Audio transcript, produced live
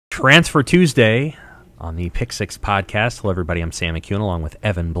Transfer Tuesday on the Pick Six podcast. Hello, everybody. I'm Sam McKewon along with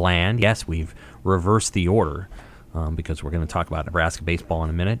Evan Bland. Yes, we've reversed the order because we're going to talk about Nebraska baseball in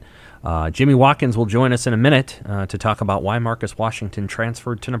a minute. Jimmy Watkins will join us in a minute to talk about why Marcus Washington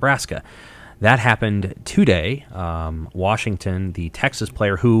transferred to Nebraska. That happened today. Washington, the Texas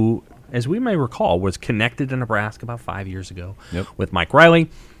player who, as we may recall, was connected to Nebraska about 5 years ago with Mike Riley.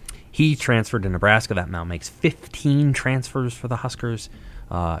 He transferred to Nebraska. That now makes 15 transfers for the Huskers.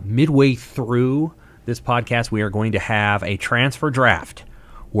 Midway through this podcast, we are going to have a transfer draft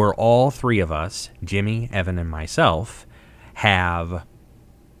where all three of us, Jimmy, Evan, and myself, have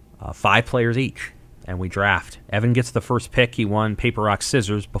 5 players each, and we draft. Evan gets the first pick. He won paper, rock,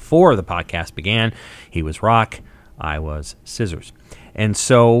 scissors before the podcast began. He was rock. I was scissors. And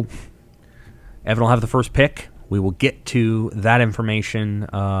so Evan will have the first pick. We will get to that information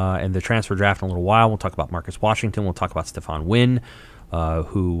in the transfer draft in a little while. We'll talk about Marcus Washington. We'll talk about Stephon Wynn,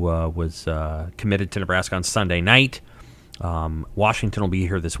 who was committed to Nebraska on Sunday night. Washington will be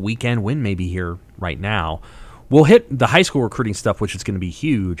here this weekend. Wynn may be here right now. We'll hit the high school recruiting stuff, which is going to be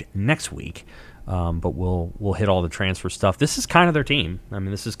huge next week. But we'll hit all the transfer stuff. This is kind of their team. I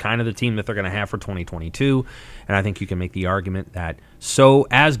mean, this is kind of the team that they're going to have for 2022. And I think you can make the argument that so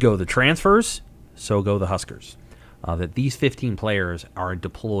as go the transfers, so go the Huskers. That these 15 players are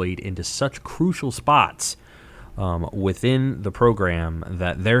deployed into such crucial spots within the program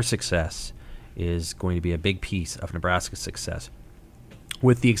that their success is going to be a big piece of Nebraska's success,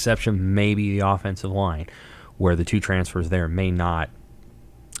 with the exception maybe the offensive line, where the 2 transfers there may not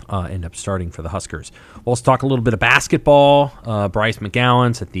end up starting for the Huskers. Well, let's talk a little bit of basketball. Bryce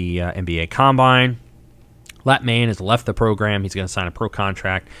McKewon's at the NBA Combine. Lat Mayen has left the program. He's going to sign a pro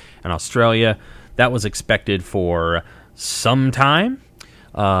contract in Australia. That was expected for some time.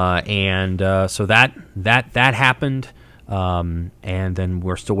 So that happened, and then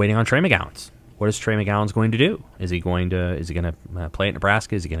we're still waiting on Trey McGowan's. What is Trey McGowan's going to do? Is he going to play at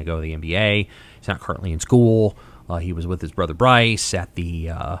Nebraska? Is he going to go to the NBA? He's not currently in school. He was with his brother Bryce at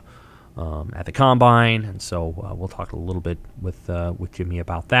the Combine, and so we'll talk a little bit with Jimmy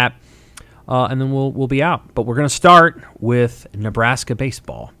about that, and then we'll be out. But we're going to start with Nebraska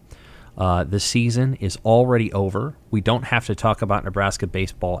baseball. The season is already over. We don't have to talk about Nebraska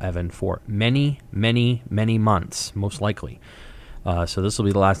baseball, Evan, for many, many, many months, most likely. So this will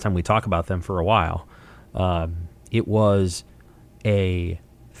be the last time we talk about them for a while. It was a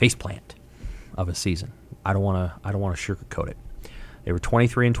faceplant of a season. I don't want to sugarcoat it. They were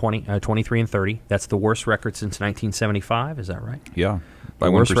 23 and 30. That's the worst record since 1975. Is that right? Yeah.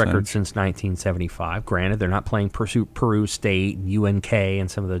 The worst record since 1975. Granted, they're not playing Peru State, UNK, and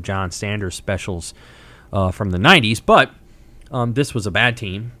some of the John Sanders specials from the 90s, but this was a bad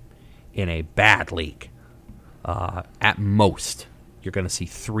team in a bad league. At most, you're going to see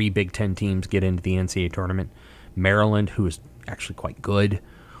 3 Big Ten teams get into the NCAA tournament. Maryland, who is actually quite good.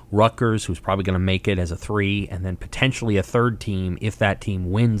 Rutgers, who's probably going to make it as a 3, and then potentially a 3rd team if that team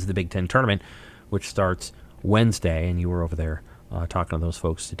wins the Big Ten tournament, which starts Wednesday, and you were over there talking to those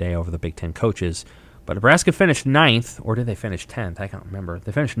folks today over the Big Ten coaches. But Nebraska finished 9th, or did they finish 10th? I can't remember.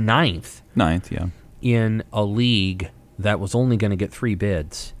 They finished 9th. 9th, yeah. In a league that was only going to get 3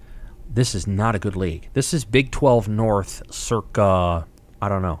 bids. This is not a good league. This is Big 12 North circa,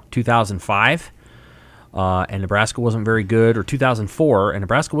 2005. And Nebraska wasn't very good, or 2004, and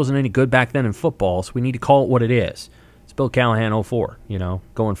Nebraska wasn't any good back then in football, so we need to call it what it is. It's Bill Callahan 04,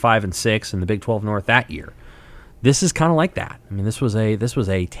 going 5-6 in the Big 12 North that year. This is kind of like that. I mean, this was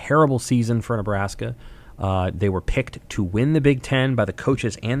a terrible season for Nebraska. They were picked to win the Big Ten by the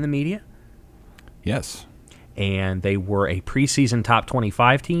coaches and the media. Yes. And they were a preseason top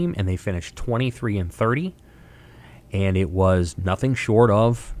 25 team, and they finished 23 and 30. And it was nothing short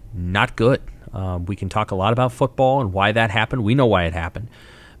of not good. We can talk a lot about football and why that happened. We know why it happened.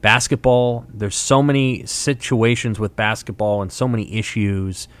 Basketball, there's so many situations with basketball and so many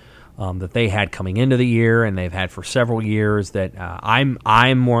issues that they had coming into the year, and they've had for several years, that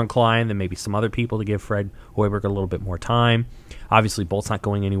I'm more inclined than maybe some other people to give Fred Hoiberg a little bit more time. Obviously, Bolt's not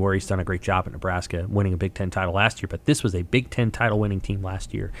going anywhere. He's done a great job at Nebraska, winning a Big Ten title last year, but this was a Big Ten title-winning team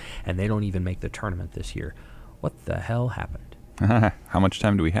last year, and they don't even make the tournament this year. What the hell happened? How much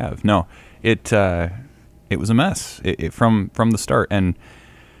time do we have? No, it was a mess from the start, and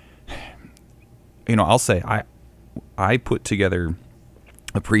I'll say I put together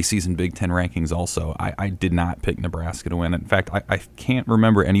a preseason Big Ten rankings. Also, I did not pick Nebraska to win. In fact, I can't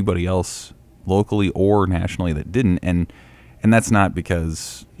remember anybody else locally or nationally that didn't, and that's not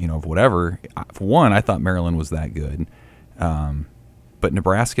because of whatever. For one, I thought Maryland was that good, but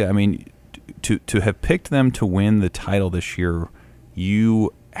Nebraska, I mean, to have picked them to win the title this year,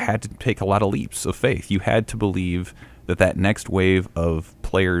 you had to take a lot of leaps of faith. You had to believe that next wave of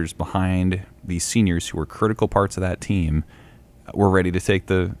players behind these seniors who were critical parts of that team were ready to take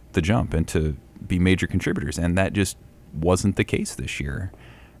the jump and to be major contributors, and that just wasn't the case this year.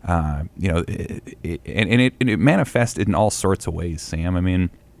 It manifested in all sorts of ways, Sam. I mean,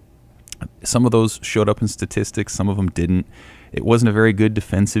 some of those showed up in statistics, some of them didn't. It wasn't a very good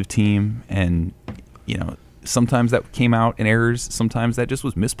defensive team, and sometimes that came out in errors, sometimes that just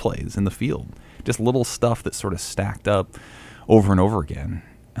was misplays in the field. Just little stuff that sort of stacked up over and over again.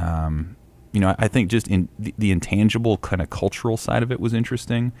 I think just in the intangible kind of cultural side of it was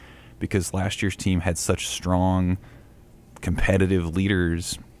interesting, because last year's team had such strong competitive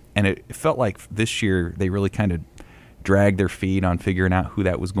leaders, and it felt like this year they really kind of dragged their feet on figuring out who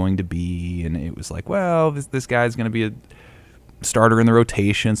that was going to be, and it was like, well, this guy's going to be a starter in the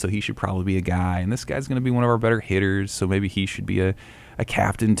rotation, so he should probably be a guy, and this guy's going to be one of our better hitters, so maybe he should be a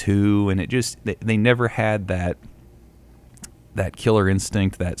captain too. And it just, they never had that killer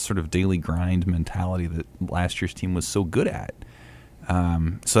instinct, that sort of daily grind mentality that last year's team was so good at.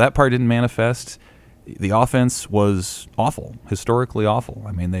 So that part didn't manifest. The offense was awful, historically awful.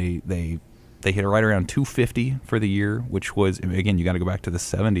 I mean, they hit right around 250 for the year, which was, again, you got to go back to the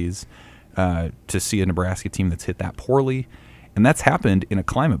 70s to see a Nebraska team that's hit that poorly. And that's happened in a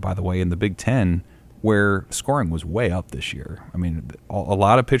climate, by the way, in the Big Ten, where scoring was way up this year. I mean, a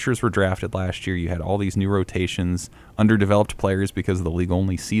lot of pitchers were drafted last year. You had all these new rotations, underdeveloped players because of the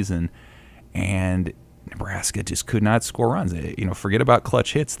league-only season, and Nebraska just could not score runs. Forget about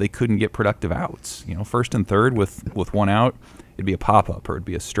clutch hits. They couldn't get productive outs. First and third with one out, it'd be a pop-up or it'd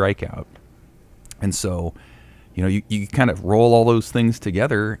be a strikeout. And so, you kind of roll all those things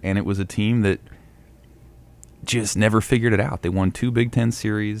together, and it was a team that just never figured it out. They won 2 Big Ten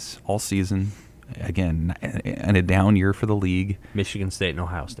series all season. Again, and a down year for the league. Michigan State and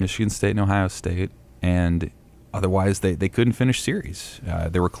Ohio State. And otherwise they couldn't finish series.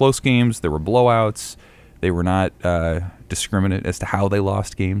 There were close games. There were blowouts. They were not discriminate as to how they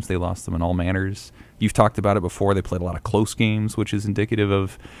lost games. They lost them in all manners. You've talked about it before. They played a lot of close games, which is indicative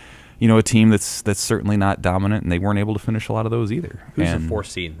of a team that's certainly not dominant, and they weren't able to finish a lot of those either. Who's the 4th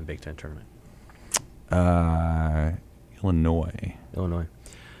seed in the Big Ten tournament? Illinois.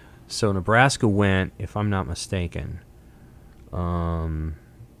 So Nebraska went, if I'm not mistaken, 2-7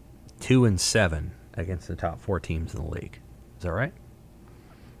 against the top 4 teams in the league. Is that right?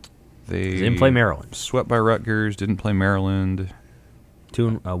 They didn't play Maryland. Swept by Rutgers. Didn't play Maryland.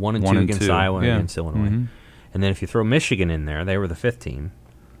 1-2 against Iowa and against Illinois. Mm-hmm. And then if you throw Michigan in there, they were the 5th team.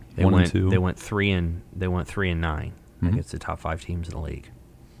 They went 3-9 mm-hmm. against the top 5 teams in the league.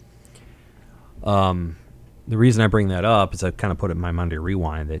 The reason I bring that up is I kind of put it in my Monday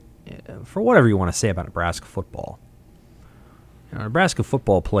Rewind that for whatever you want to say about Nebraska football, Nebraska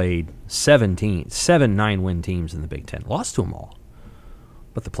football played 7 9-win teams in the Big Ten. Lost to them all,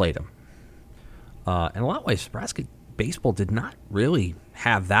 but they played them. In a lot of ways, Nebraska baseball did not really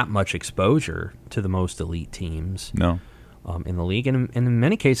have that much exposure to the most elite teams in the league, and in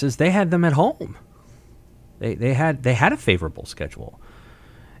many cases, they had them at home. They had a favorable schedule,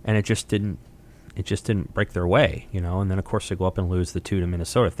 and it just didn't break their way, And then, of course, they go up and lose the 2 to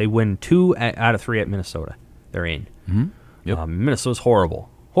Minnesota. If they win 2 out of 3 at Minnesota, they're in. Mm-hmm. Yep. Minnesota's horrible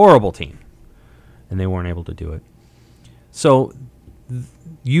team, and they weren't able to do it. So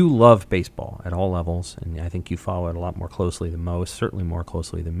you love baseball at all levels, and I think you follow it a lot more closely than most, certainly more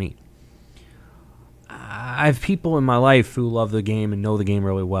closely than me. I have people in my life who love the game and know the game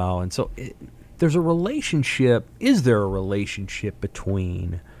really well, and so there's a relationship. Is there a relationship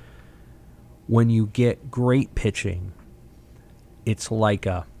between when you get great pitching, it's like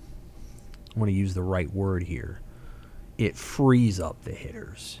I want to use the right word here, it frees up the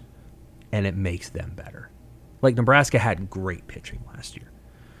hitters, and it makes them better. Like Nebraska had great pitching last year.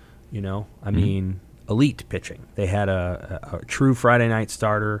 I mean, elite pitching. They had a true Friday night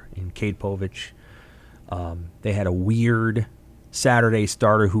starter in Cade Povich. They had a weird Saturday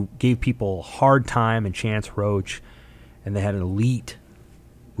starter who gave people a hard time in Chance Roach, and they had an elite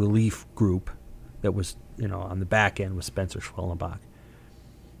relief group that was, on the back end with Spencer Schwellenbach.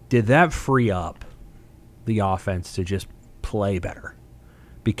 Did that free up the offense to just play better?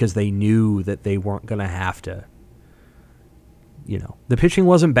 Because they knew that they weren't going to have to, the pitching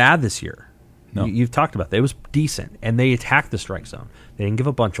wasn't bad this year. No. You've talked about that. It was decent, and they attacked the strike zone. They didn't give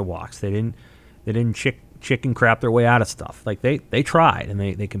a bunch of walks. They didn't chicken crap their way out of stuff. Like they tried and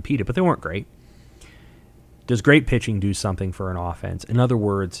they competed, but they weren't great. Does great pitching do something for an offense? In other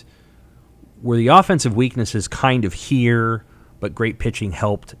words, were the offensive weaknesses kind of here, but great pitching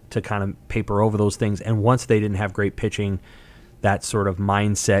helped to kind of paper over those things, and once they didn't have great pitching, that sort of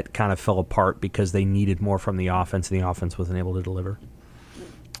mindset kind of fell apart because they needed more from the offense and the offense wasn't able to deliver?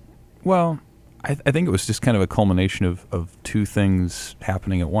 Well, I think it was just kind of a culmination of two things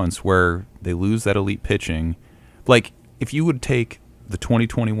happening at once, where they lose that elite pitching. Like, if you would take the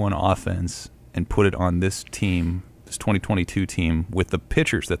 2021 offense and put it on this team, this 2022 team, with the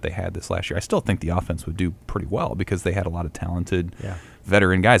pitchers that they had this last year, I still think the offense would do pretty well because they had a lot of talented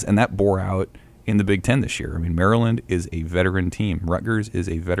veteran guys, and that bore out in the Big Ten this year. I mean, Maryland is a veteran team. Rutgers is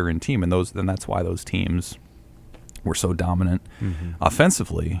a veteran team, and that's why those teams were so dominant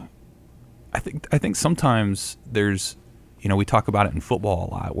offensively. I think sometimes there's, we talk about it in football a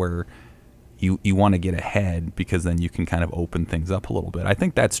lot, where you want to get ahead because then you can kind of open things up a little bit. I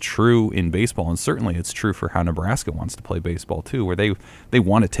think that's true in baseball, and certainly it's true for how Nebraska wants to play baseball too, where they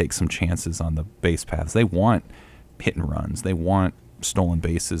want to take some chances on the base paths. They want hit and runs. They want stolen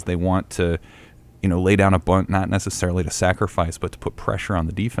bases. They want to lay down a bunt, not necessarily to sacrifice, but to put pressure on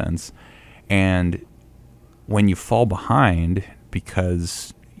the defense. And when you fall behind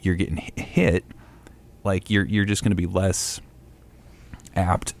because you're getting hit, like you're just going to be less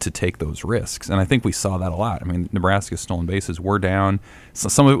apt to take those risks. And I think we saw that a lot. I mean, Nebraska's stolen bases were down. So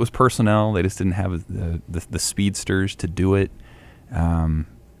some of it was personnel. They just didn't have the speedsters to do it.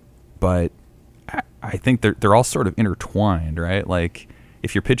 But I think they're all sort of intertwined, right? Like,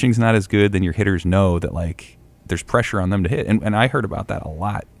 if your pitching's not as good, then your hitters know that, like, there's pressure on them to hit. And I heard about that a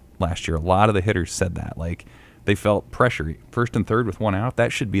lot last year. A lot of the hitters said that. Like, they felt pressure. First and third with one out,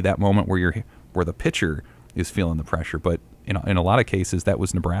 that should be that moment where the pitcher is feeling the pressure. But in a lot of cases, that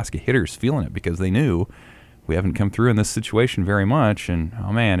was Nebraska hitters feeling it because they knew we haven't come through in this situation very much. And,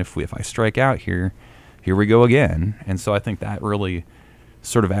 oh, man, if I strike out here we go again. And so I think that really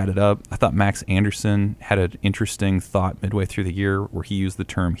sort of added up. I thought Max Anderson had an interesting thought midway through the year where he used the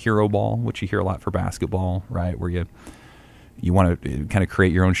term hero ball, which you hear a lot for basketball, right, where you want to kind of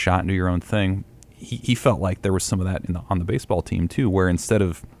create your own shot and do your own thing. He felt like there was some of that on the baseball team too, where instead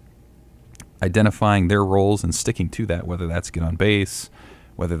of identifying their roles and sticking to that, whether that's get on base,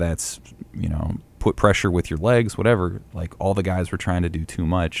 whether that's put pressure with your legs, whatever, like all the guys were trying to do too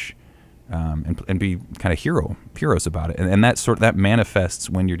much. And be kind of heroes about it, and that manifests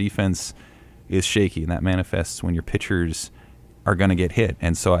when your defense is shaky, and that manifests when your pitchers are going to get hit.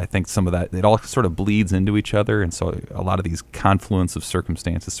 And so I think some of that, it all sort of bleeds into each other, and so a lot of these confluence of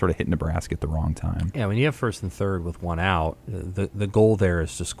circumstances sort of hit Nebraska at the wrong time. Yeah, when you have first and third with one out, the goal there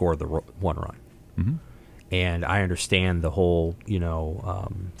is to score the one run. Mm-hmm. And I understand the whole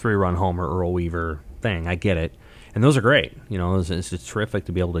 3-run homer Earl Weaver thing. I get it. And those are great. It's just terrific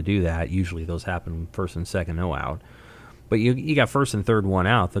to be able to do that. Usually those happen first and second, no out. But you got first and third, one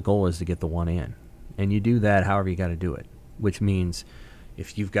out. The goal is to get the one in. And you do that however you got to do it, which means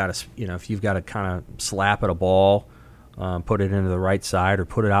if you've got to kind of slap at a ball, put it into the right side or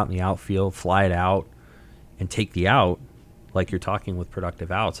put it out in the outfield, fly it out, and take the out, like you're talking with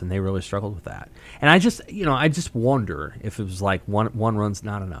productive outs, and they really struggled with that. And I just wonder if it was like one run's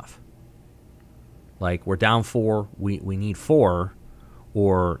not enough. Like, we're down 4, we need 4,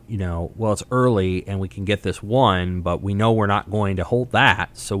 or, it's early and we can get this 1, but we know we're not going to hold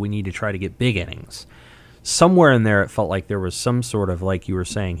that, so we need to try to get big innings. Somewhere in there it felt like there was some sort of, like you were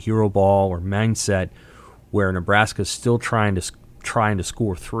saying, hero ball or mindset where Nebraska's still trying to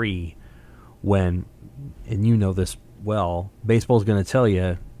score 3 when, and you know this well, baseball's going to tell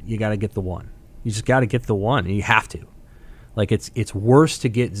you got to get the 1. You just got to get the 1, and you have to. Like, it's worse to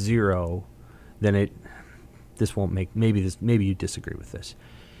get 0 than this won't make, maybe you disagree with this.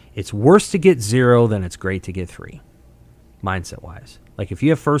 It's worse to get 0 than it's great to get 3, mindset-wise. Like, if you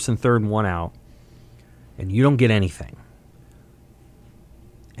have first and third and one out, and you don't get anything,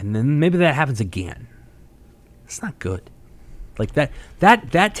 and then maybe that happens again, it's not good. Like,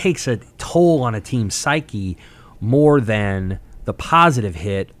 that takes a toll on a team's psyche more than the positive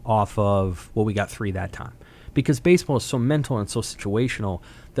hit off of, well, we got 3 that time. Because baseball is so mental and so situational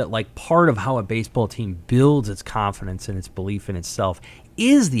that, like, part of how a baseball team builds its confidence and its belief in itself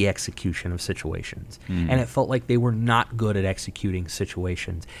is the execution of situations. And it felt like they were not good at executing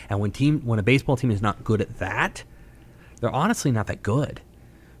situations. And when a baseball team is not good at that, they're honestly not that good.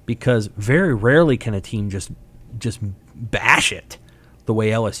 Because very rarely can a team just bash it the way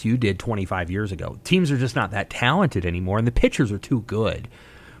LSU did 25 years ago. Teams are just not that talented anymore, and the pitchers are too good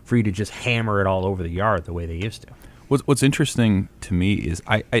for you to just hammer it all over the yard the way they used to. What's interesting to me is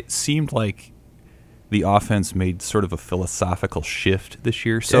it seemed like the offense made sort of a philosophical shift this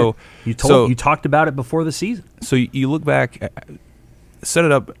year. So you talked about it before the season. So you look back, set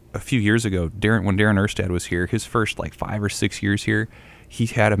it up a few years ago. When Darren Erstad was here, his first 5 or 6 years here, he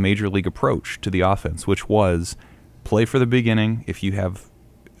had a major league approach to the offense, which was play for the big inning. If you have,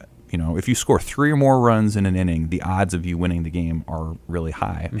 if you score 3 or more runs in an inning, the odds of you winning the game are really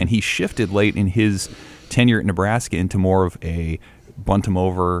high. And he shifted late in his tenure at Nebraska into more of a bunt him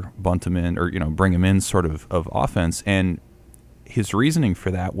over, bunt him in, or bring him in sort of offense. And his reasoning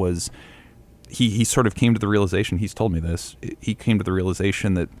for that was he sort of came to the realization. He's told me this. He came to the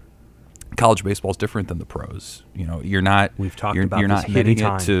realization that college baseball is different than the pros. You're not. We've talked you're, about you're this not many hitting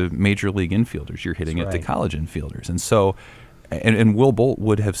times. it to major league infielders. You're hitting That's it right. to college infielders. And so, and Will Bolt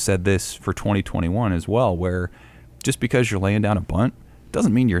would have said this for 2021 as well, where just because you're laying down a bunt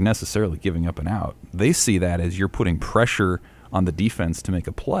doesn't mean you're necessarily giving up an out. They see that as you're putting pressure on the defense to make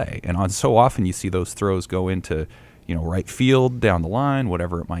a play. And so often you see those throws go into, right field, down the line,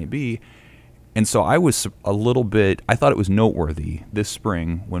 whatever it might be. And so I was I thought it was noteworthy this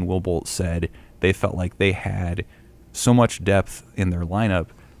spring when Will Bolt said they felt like they had so much depth in their lineup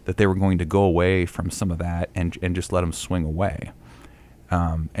that they were going to go away from some of that and just let them swing away.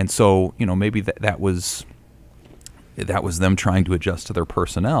 And so, maybe that was them trying to adjust to their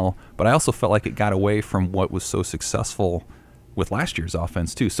personnel, but I also felt like it got away from what was so successful with last year's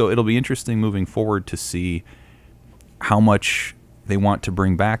offense too. So it'll be interesting moving forward to see how much they want to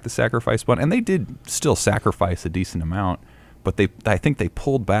bring back the sacrifice bunt. And they did still sacrifice a decent amount, but I think they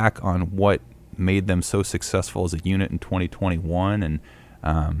pulled back on what made them so successful as a unit in 2021.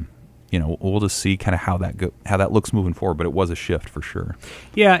 And we'll just see kind of how that looks moving forward. But it was a shift for sure.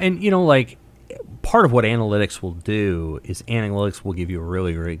 Yeah, and part of what analytics will do is analytics will give you a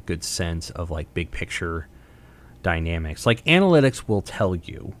really, really good sense of big picture dynamics. Analytics will tell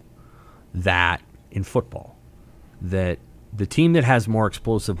you that in football, that the team that has more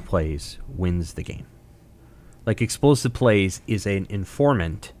explosive plays wins the game. Explosive plays is an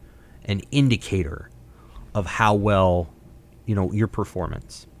informant, an indicator of how well, your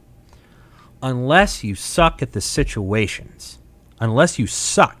performance. Unless you suck at the situations, unless you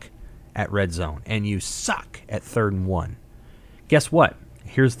suck at red zone and you suck at 3rd and 1, guess what?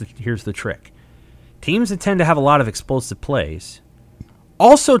 Here's the trick. Teams that tend to have a lot of explosive plays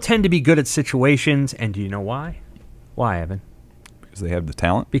also tend to be good at situations, and do you know why? Why, Evan? Because they have the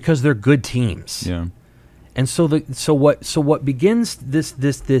talent. Because they're good teams. Yeah. And so what begins this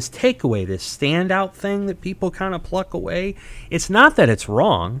takeaway, this standout thing that people kind of pluck away, it's not that it's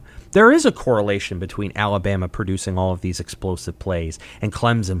wrong. There is a correlation between Alabama producing all of these explosive plays and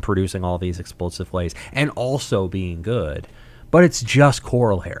Clemson producing all these explosive plays and also being good, but it's just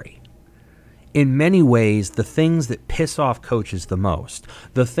corollary. In many ways, the things that piss off coaches the most,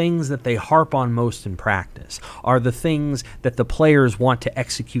 the things that they harp on most in practice, are the things that the players want to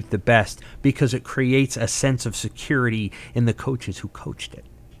execute the best because it creates a sense of security in the coaches who coached it.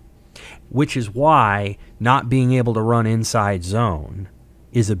 Which is why not being able to run inside zone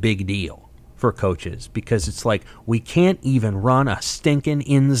is a big deal for coaches, because it's we can't even run a stinking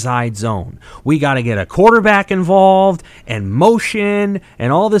inside zone. We got to get a quarterback involved and motion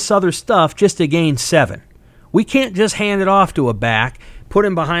and all this other stuff just to gain 7. We can't just hand it off to a back, put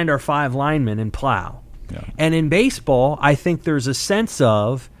him behind our 5 linemen and plow. Yeah. And in baseball, I think there's a sense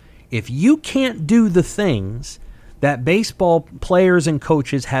of, if you can't do the things that baseball players and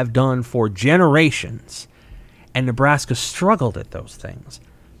coaches have done for generations, and Nebraska struggled at those things,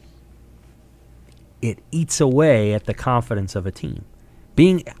 it eats away at the confidence of a team.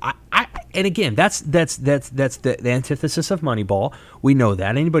 And again, that's the antithesis of Moneyball. We know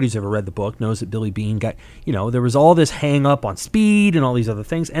that. Anybody who's ever read the book knows that Billy Beane got, there was all this hang up on speed and all these other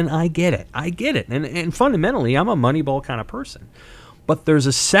things, and I get it. And fundamentally, I'm a Moneyball kind of person. But there's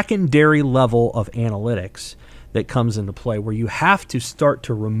a secondary level of analytics that comes into play where you have to start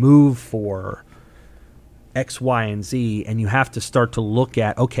to remove for X, Y, and Z, and you have to start to look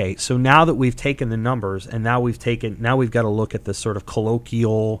at, okay, so now that we've taken the numbers, and now we've got to look at the sort of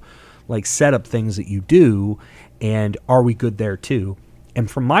colloquial, setup things that you do, and are we good there too? And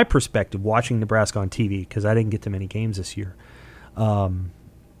from my perspective, watching Nebraska on TV, because I didn't get to many games this year,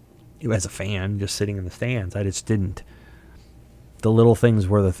 as a fan, just sitting in the stands, I just didn't. The little things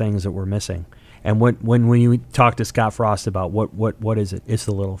were the things that were missing. And when you talk to Scott Frost about what is it, it's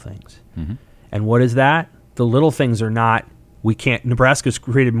the little things. Mm-hmm. And what is that? The little things are not, Nebraska's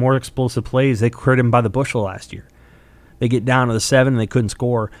created more explosive plays. They created them by the bushel last year. They get down to the 7 and they couldn't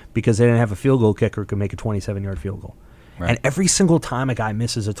score because they didn't have a field goal kicker who could make a 27-yard field goal. Right. And every single time a guy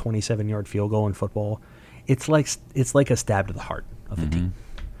misses a 27-yard field goal in football, it's like a stab to the heart of the team.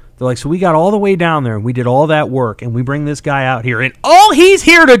 They're so we got all the way down there and we did all that work and we bring this guy out here and all he's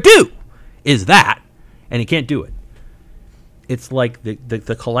here to do is that, and he can't do it. It's like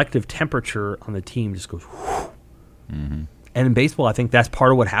the collective temperature on the team just goes whoosh. Mm-hmm. And in baseball, I think that's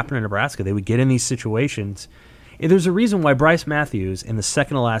part of what happened in Nebraska. They would get in these situations, There's a reason why Bryce Matthews in the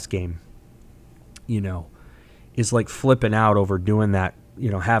second to last game, is like flipping out over doing that,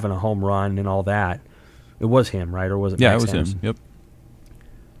 having a home run and all that. It was him, right? Or was it Max it was Anderson? him. Yep.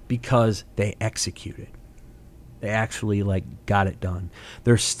 Because they executed. They actually got it done.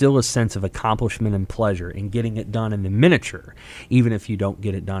 There's still a sense of accomplishment and pleasure in getting it done in the miniature, even if you don't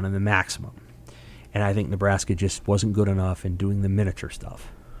get it done in the maximum. And I think Nebraska just wasn't good enough in doing the miniature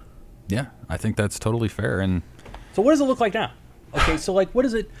stuff. Yeah, I think that's totally fair. And so what does it look like now? Okay, so what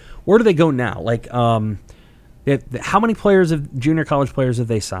is it? Where do they go now? How many junior college players have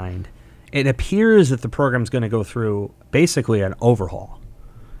they signed? It appears that the program's going to go through basically an overhaul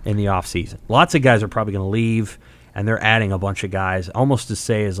in the offseason. Lots of guys are probably going to leave, and they're adding a bunch of guys, almost to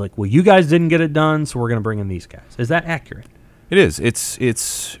say well, you guys didn't get it done, so we're going to bring in these guys. Is that accurate? It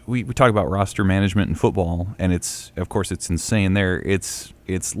is. We talk about roster management in football, and it's insane there. It's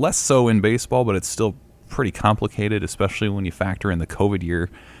less so in baseball, but it's still pretty complicated, especially when you factor in the COVID year.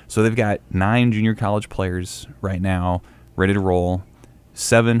 So they've got 9 junior college players right now ready to roll,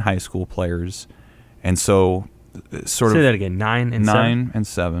 7 high school players, and so Say that again, 9 and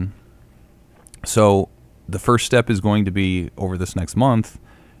 7. So the first step is going to be over this next month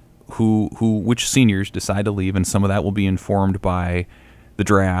which seniors decide to leave, and some of that will be informed by the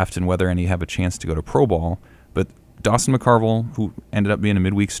draft and whether any have a chance to go to pro ball. But Dawson McCarville, who ended up being a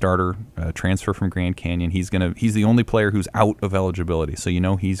midweek starter, transfer from Grand Canyon, he's the only player who's out of eligibility, so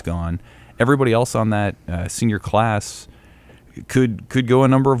he's gone. Everybody else on that senior class could go a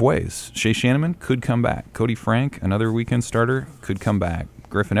number of ways. Shea Shanneman could come back. Cody Frank, another weekend starter, could come back.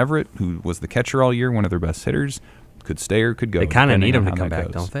 Griffin Everett, who was the catcher all year, one of their best hitters, could stay or could go. They kind of need him to come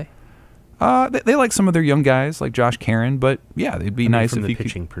back, don't they? They like some of their young guys, like Josh Caron, but yeah, it'd be nice if he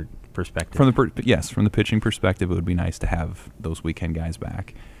could. From the pitching perspective. From the pitching perspective, it would be nice to have those weekend guys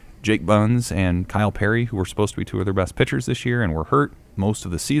back. Jake Buns and Kyle Perry, who were supposed to be 2 of their best pitchers this year and were hurt most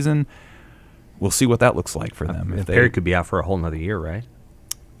of the season. We'll see what that looks like for them. Perry could be out for a whole nother year, right?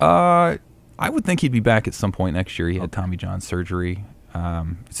 I would think he'd be back at some point next year. He had Tommy John surgery.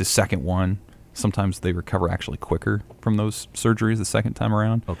 It's his second one. Sometimes they recover actually quicker from those surgeries the second time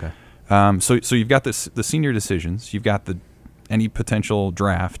around. Okay. So you've got the senior decisions. You've got any potential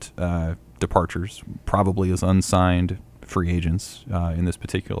draft departures, probably as unsigned free agents in this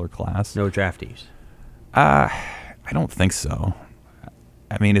particular class. No draftees. I don't think so.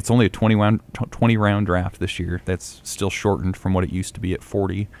 I mean, it's only a 20-round draft this year. That's still shortened from what it used to be at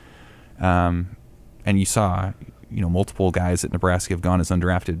 40. And you saw, multiple guys at Nebraska have gone as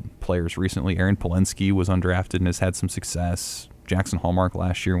undrafted players recently. Aaron Polensky was undrafted and has had some success. Jackson Hallmark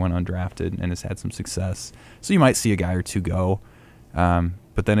last year went undrafted and has had some success. So you might see a guy or two go.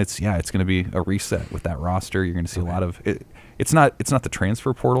 But then it's going to be a reset with that roster. You're going to see a lot of it. It's not the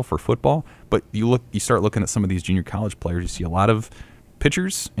transfer portal for football, but you start looking at some of these junior college players. You see a lot of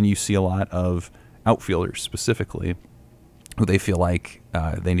pitchers and you see a lot of outfielders specifically who they feel like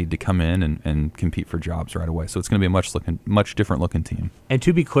they need to come in and compete for jobs right away. So it's going to be a much different looking team. And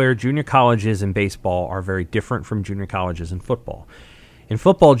to be clear, junior colleges in baseball are very different from junior colleges in football. In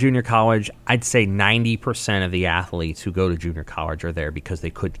football, junior college, I'd say 90% of the athletes who go to junior college are there because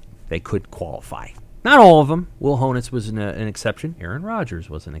they could qualify. Not all of them. Will Honitz was an exception. Aaron Rodgers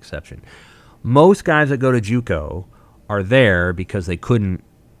was an exception. Most guys that go to JUCO are there because they couldn't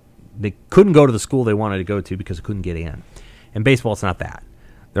go to the school they wanted to go to because they couldn't get in. In baseball, it's not that.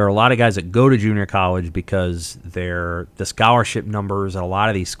 There are a lot of guys that go to junior college because the scholarship numbers at a lot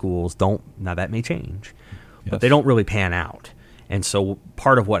of these schools don't. Now that may change, but they don't really pan out. And so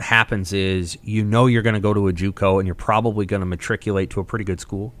part of what happens is you're going to go to a JUCO and you're probably going to matriculate to a pretty good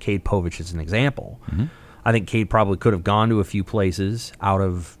school. Cade Povich is an example. Mm-hmm. I think Cade probably could have gone to a few places out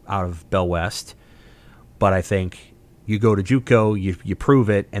of Bell West, but I think you go to JUCO, you prove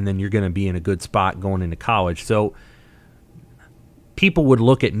it, and then you're going to be in a good spot going into college. So people would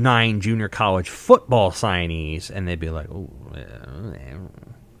look at 9 junior college football signees and they'd be like, "Oh,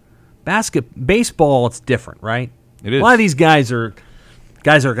 baseball, it's different, right?" It is. A lot of these guys are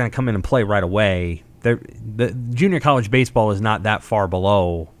going to come in and play right away. The junior college baseball is not that far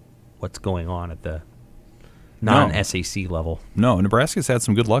below what's going on at the non-SAC level. No, Nebraska's had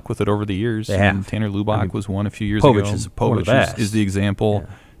some good luck with it over the years. They have. Tanner Lubach was one a few years ago. Povich is the example.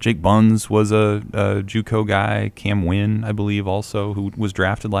 Yeah. Jake Buns was a JUCO guy. Cam Wynn, I believe, also, who was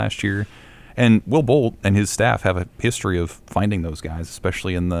drafted last year. And Will Bolt and his staff have a history of finding those guys,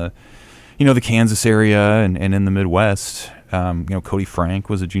 especially in the Kansas area and in the Midwest. Cody Frank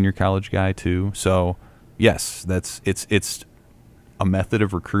was a junior college guy too. So yes, it's a method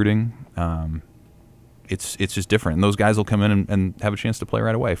of recruiting. It's just different. And those guys will come in and have a chance to play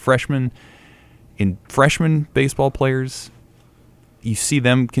right away. Freshmen, in freshman baseball players, you see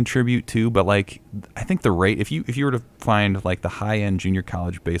them contribute too, but like I think the rate, if you were to find like the high-end junior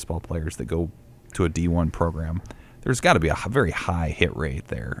college baseball players that go to a D1 program, there's got to be a very high hit rate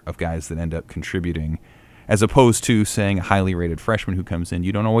there of guys that end up contributing, as opposed to saying a highly rated freshman who comes in,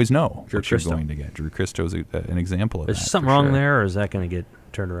 you don't always know what you're going to get. Drew Christo is an example of that. Is something wrong there, or is that going to get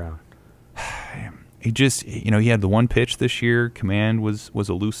turned around? He just, he had the one pitch this year. Command was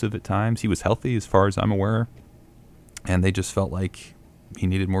elusive at times. He was healthy as far as I'm aware, and they just felt like he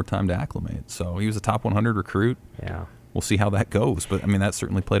needed more time to acclimate. So he was a top 100 recruit. Yeah. We'll see how that goes, but I mean that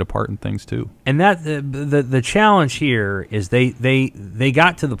certainly played a part in things too. And that the challenge here is they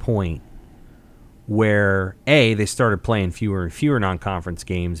got to the point where they started playing fewer and fewer non-conference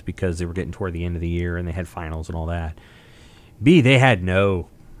games because they were getting toward the end of the year and they had finals and all that. B, they had no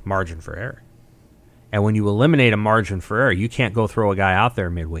margin for error. And when you eliminate a margin for error, you can't go throw a guy out there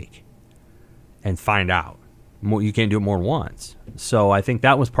midweek and find out. You can't do it more than once. So I think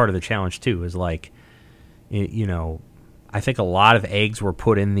that was part of the challenge too, is like, I think a lot of eggs were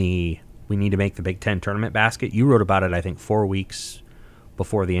put in we need to make the Big Ten tournament basket. You wrote about it, I think, 4 weeks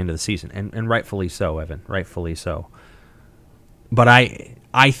before the end of the season, and rightfully so, Evan, rightfully so. But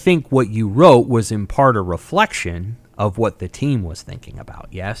I think what you wrote was in part a reflection of what the team was thinking about,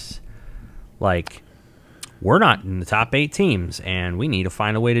 yes? Like, we're not in the top 8 teams, and we need to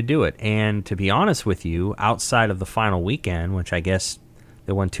find a way to do it. And to be honest with you, outside of the final weekend, which I guess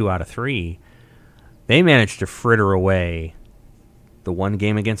they won 2 out of 3, they managed to fritter away the one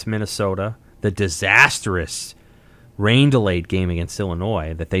game against Minnesota, the disastrous rain-delayed game against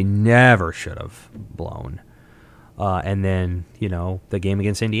Illinois that they never should have blown, and then, the game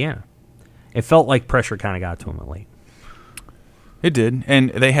against Indiana. It felt like pressure kind of got to them late. It did, and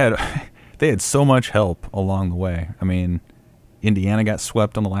they had so much help along the way. I mean, Indiana got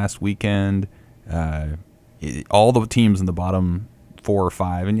swept on the last weekend. All the teams in the bottom 4 or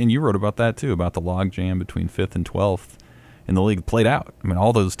 5, and you wrote about that too, about the log jam between 5th and 12th in the league played out. I mean,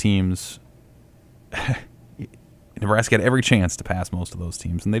 all those teams, Nebraska had every chance to pass most of those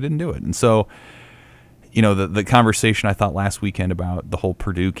teams, and they didn't do it. And so, the conversation I thought last weekend about the whole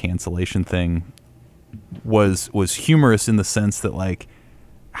Purdue cancellation thing was humorous in the sense that, like,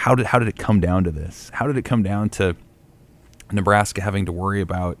 how did it come down to this? How did it come down to Nebraska having to worry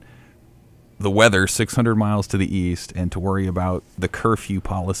about the weather 600 miles to the east and to worry about the curfew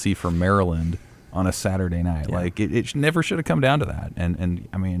policy for Maryland on a Saturday night? Yeah. Like, it never should have come down to that. And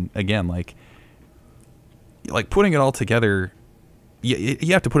I mean, again, like putting it all together,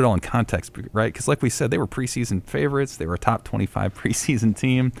 you have to put it all in context, right? Because like we said, they were preseason favorites. They were a top 25 preseason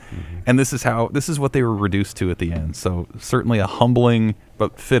team. Mm-hmm. And this is what they were reduced to at the end. So certainly a humbling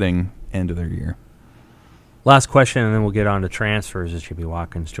but fitting end of their year. Last question, and then we'll get on to transfers as Jimmy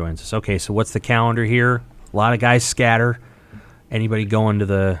Watkins joins us. Okay, so what's the calendar here? A lot of guys scatter. Anybody going to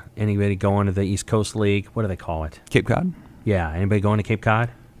the East Coast League? What do they call it? Cape Cod? Yeah, anybody going to Cape Cod?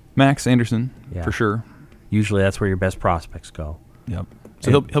 Max Anderson, for sure. Usually that's where your best prospects go. Yep.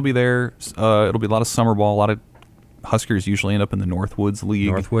 So he'll be there. It'll be a lot of summer ball. A lot of Huskers usually end up in the Northwoods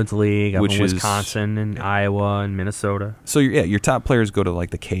League. Northwoods League, up in Wisconsin and Iowa and Minnesota. So your top players go to like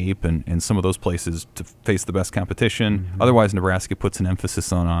the Cape and some of those places to face the best competition. Mm-hmm. Otherwise, Nebraska puts an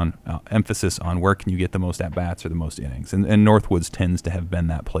emphasis on where can you get the most at bats or the most innings, and Northwoods tends to have been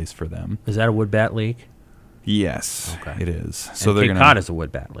that place for them. Is that a wood bat league? Yes, it is. So Cape Cod is a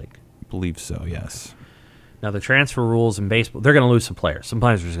wood bat league. I believe so. Yes. Now the transfer rules in baseball, they're going to lose some players. Some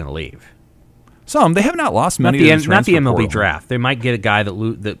players are just going to leave. Some. They have not lost many. Not the MLB draft. They might get a guy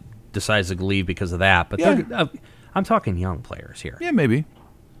that decides to leave because of that. But I'm talking young players here. Yeah, maybe.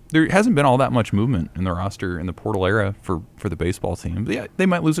 There hasn't been all that much movement in the roster in the portal era for the baseball team. But yeah, they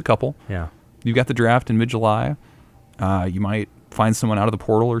might lose a couple. Yeah. You've got the draft in mid-July. You might find someone out of the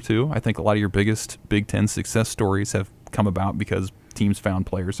portal or two. I think a lot of your biggest Big Ten success stories have come about because teams found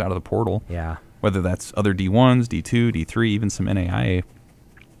players out of the portal. Yeah. Whether that's other D1s, D2, D3, even some NAIA.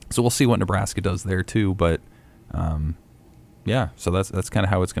 So we'll see what Nebraska does there too, but so that's kind of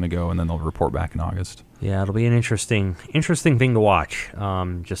how it's going to go, and then they'll report back in August. Yeah, it'll be an interesting thing to watch.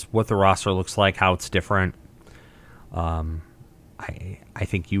 Just what the roster looks like, how it's different. I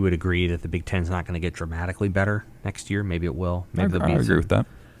think you would agree that the Big Ten's not going to get dramatically better next year. Maybe it will. Maybe I agree with that.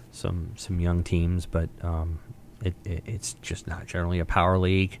 Some young teams, but it's just not generally a power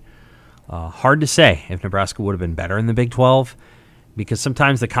league. Hard to say if Nebraska would have been better in the Big 12. Because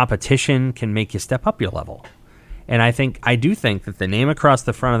sometimes the competition can make you step up your level. And I do think that the name across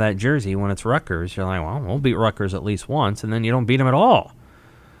the front of that jersey, when it's Rutgers, you're like, well, we'll beat Rutgers at least once, and then you don't beat them at all.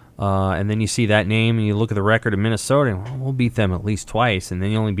 And then you see that name and you look at the record of Minnesota, and we'll beat them at least twice, and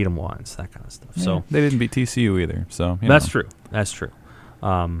then you only beat them once, that kind of stuff. Yeah, so they didn't beat TCU either. So that's true. That's true.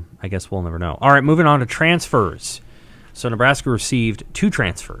 I guess we'll never know. All right, moving on to transfers. So Nebraska received 2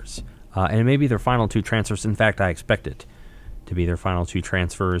 transfers, and it may be their final 2 transfers. In fact, I expect it to be their final 2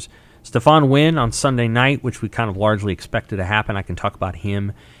 transfers. Stephon Wynn on Sunday night, which we kind of largely expected to happen. I can talk about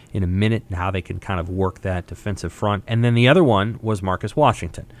him in a minute and how they can kind of work that defensive front. And then the other one was Marcus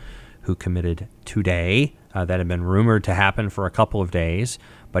Washington, who committed today. That had been rumored to happen for a couple of days,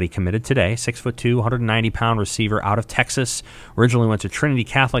 but he committed today. 6'2", 190-pound receiver out of Texas. Originally went to Trinity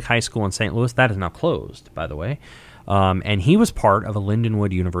Catholic High School in St. Louis. That is now closed, by the way. And he was part of a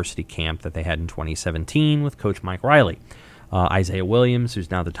Lindenwood University camp that they had in 2017 with Coach Mike Riley. Isaiah Williams,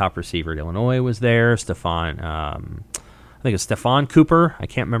 who's now the top receiver at Illinois, was there. I think it's Stephon Cooper. I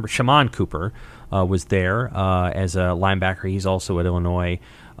can't remember. Shaman Cooper was there as a linebacker. He's also at Illinois.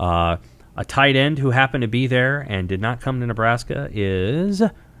 A tight end who happened to be there and did not come to Nebraska is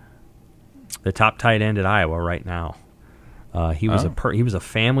the top tight end at Iowa right now. He was a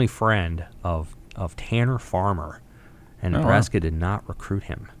family friend of Tanner Farmer, and Nebraska did not recruit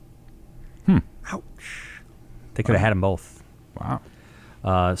him. Ouch. They could have had them both. Wow.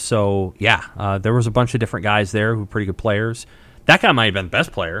 There was a bunch of different guys there who were pretty good players. That guy might have been the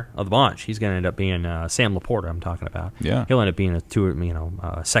best player of the bunch. He's going to end up being Sam Laporta, I'm talking about. Yeah. He'll end up being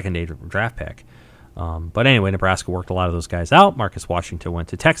a second-day draft pick. But anyway, Nebraska worked a lot of those guys out. Marcus Washington went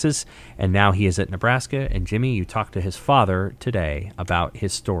to Texas, and now he is at Nebraska. And, Jimmy, you talked to his father today about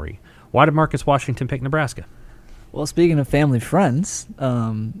his story. Why did Marcus Washington pick Nebraska? Well, speaking of family friends,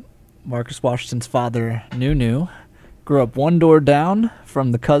 Marcus Washington's father, Nunu, grew up one door down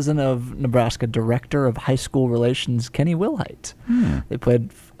from the cousin of Nebraska Director of High School Relations, Kenny Wilhite. They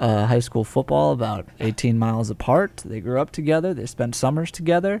played high school football about 18 miles apart. They grew up together. They spent summers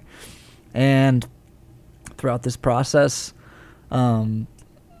together. And throughout this process,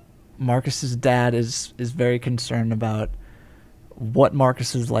 Marcus's dad is very concerned about what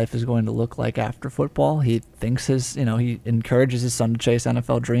Marcus's life is going to look like after football. He thinks he encourages his son to chase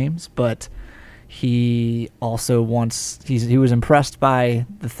NFL dreams, but he also he was impressed by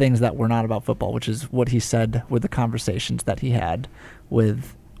the things that were not about football, which is what he said with the conversations that he had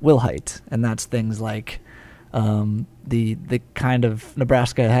with Wilhite. And that's things like the kind of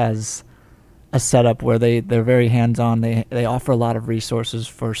Nebraska has a setup where they're very hands-on. They offer a lot of resources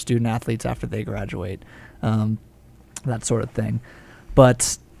for student athletes after they graduate, that sort of thing.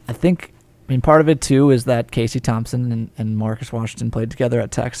 But I think, part of it too is that Casey Thompson and Marcus Washington played together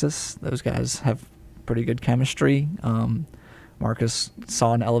at Texas. Those guys have pretty good chemistry. Marcus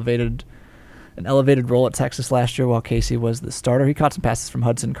saw an elevated role at Texas last year while Casey was the starter. He caught some passes from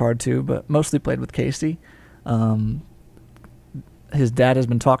Hudson Card too, but mostly played with Casey. His dad has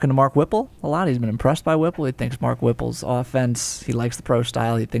been talking to Mark Whipple a lot. He's been impressed by Whipple. He thinks Mark Whipple's offense, he likes the pro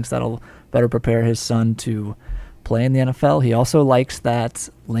style. He thinks that'll better prepare his son to play in the NFL. He also likes that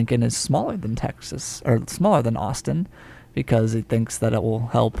Lincoln is smaller than Texas, or smaller than Austin, because he thinks that it will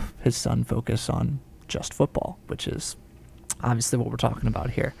help his son focus on just football, which is obviously what we're talking about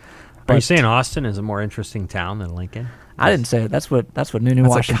here. Are you saying Austin is a more interesting town than Lincoln? I didn't say it. That's what Nunu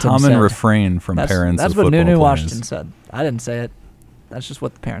Washington said. That's a common refrain from parents That's of what football Nunu players. Washington said. I didn't say it. That's just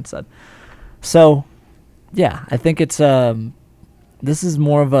what the parents said. So, yeah, I think it's this is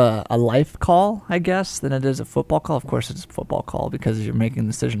more of a life call, I guess, than it is a football call. Of course, it's a football call because you're making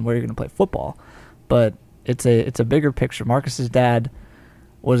the decision where you're going to play football. But it's a bigger picture. Marcus's dad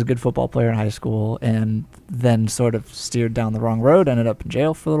was a good football player in high school and then sort of steered down the wrong road, ended up in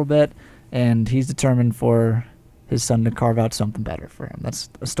jail for a little bit, and he's determined for his son to carve out something better for him. That's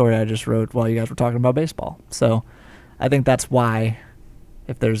a story I just wrote while you guys were talking about baseball. So I think that's why,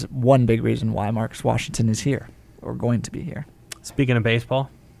 if there's one big reason why Marcus Washington is here or going to be here. Speaking of baseball,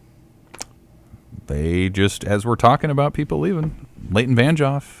 they just, as we're talking about people leaving, Leighton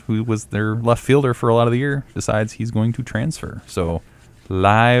Vanjoff, who was their left fielder for a lot of the year, decides he's going to transfer. So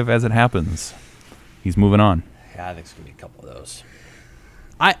live as it happens, he's moving on. Yeah, I think it's going to be a couple of those.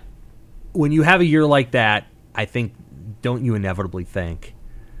 When you have a year like that, I think, don't you inevitably think,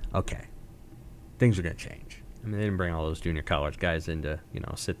 okay, things are going to change. I mean, they didn't bring all those junior college guys in to,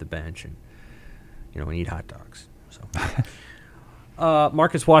 sit the bench and, and eat hot dogs. So,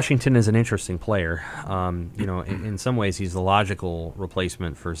 Marcus Washington is an interesting player. In some ways, he's the logical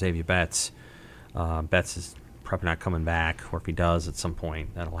replacement for Xavier Betts. Betts is probably not coming back, or if he does at some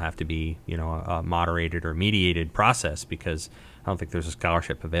point, that'll have to be, a moderated or mediated process because I don't think there's a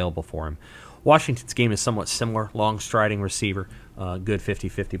scholarship available for him. Washington's game is somewhat similar. Long striding receiver, good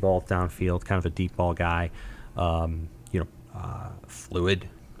 50-50 ball downfield, kind of a deep ball guy. Fluid,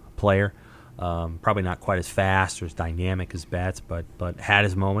 player. Probably not quite as fast or as dynamic as Betts, but had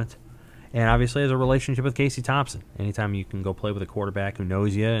his moment. And obviously has a relationship with Casey Thompson. Anytime you can go play with a quarterback who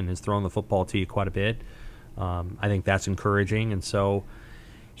knows you and has thrown the football to you quite a bit, I think that's encouraging. And so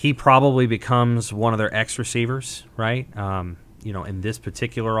he probably becomes one of their X receivers, right? In this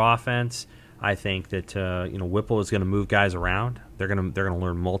particular offense, I think that Whipple is going to move guys around. They're going to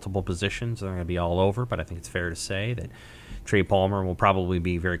learn multiple positions. They're going to be all over. But I think it's fair to say that Trey Palmer will probably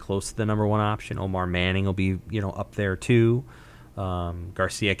be very close to the number one option. Omar Manning will be up there too.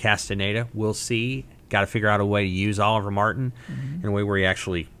 Garcia Castaneda, we'll see. Got to figure out a way to use Oliver Martin in a way where he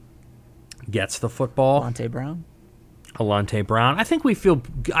actually gets the football. Alante Brown. I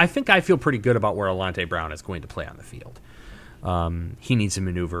think I feel pretty good about where Alante Brown is going to play on the field. He needs to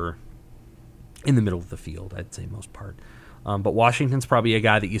maneuver in the middle of the field, I'd say most part. But Washington's probably a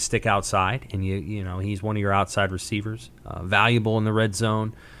guy that you stick outside, and he's one of your outside receivers, valuable in the red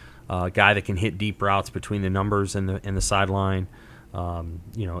zone, guy that can hit deep routes between the numbers and the sideline.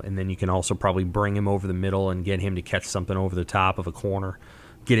 And then you can also probably bring him over the middle and get him to catch something over the top of a corner,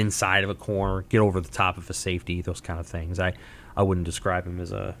 get inside of a corner, get over the top of a safety, those kind of things. I wouldn't describe him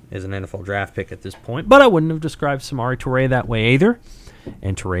as an NFL draft pick at this point, but I wouldn't have described Samori Toure that way either,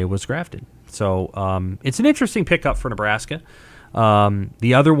 and Toure was drafted. So it's an interesting pickup for Nebraska.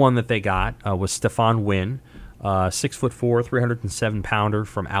 The other one that they got was Stephon Wynn, 6'4", 307-pounder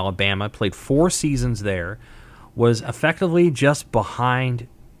from Alabama, played 4 seasons there, was effectively just behind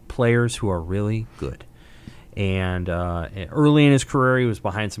players who are really good. And early in his career, he was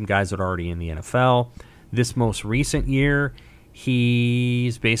behind some guys that are already in the NFL. This most recent year,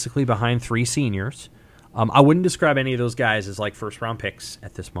 he's basically behind 3 seniors. I wouldn't describe any of those guys as like first-round picks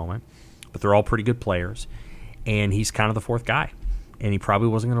at this moment, but they're all pretty good players. And he's kind of the 4th guy. And he probably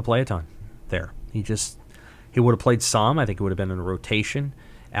wasn't going to play a ton there. He would have played some. I think it would have been in a rotation.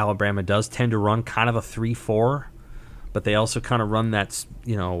 Alabama does tend to run kind of a 3-4, but they also kind of run that,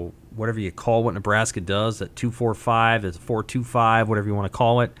 whatever you call what Nebraska does, that 2-4-5, it's 4-2-5, whatever you want to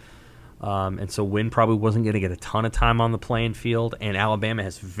call it. And so Wynn probably wasn't going to get a ton of time on the playing field, and Alabama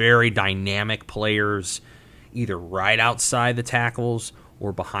has very dynamic players either right outside the tackles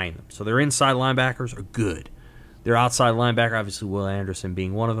or behind them. So their inside linebackers are good. Their outside linebacker, obviously Will Anderson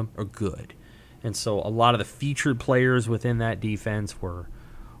being one of them, are good. And so a lot of the featured players within that defense were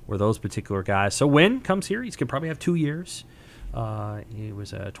those particular guys. So Wynn comes here. He's going to probably have 2 years. He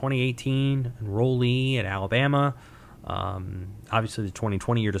was a 2018 enrollee at Alabama. Obviously, the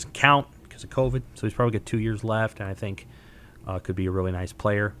 2020 year doesn't count because of COVID, so he's probably got 2 years left, and I think could be a really nice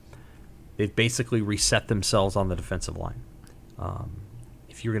player. They've basically reset themselves on the defensive line.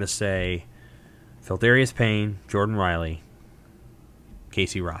 If you're going to say Phildarius Payne, Jordan Riley,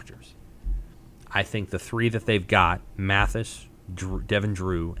 Casey Rogers, I think the 3 that they've got, Mathis, Devin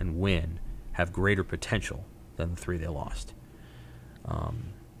Drew, and Wynn, have greater potential than the 3 they lost.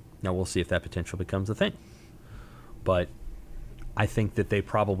 Now we'll see if that potential becomes a thing. But I think that they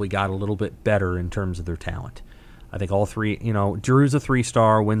probably got a little bit better in terms of their talent. I think all 3, Drew's a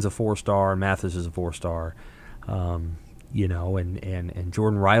 3-star, Wynn's a 4-star, Mathis is a 4-star, and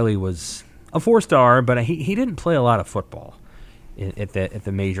Jordan Riley was a 4-star, but he didn't play a lot of football at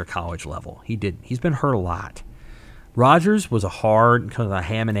the major college level. He's been hurt a lot. Rogers was a hard, kind of a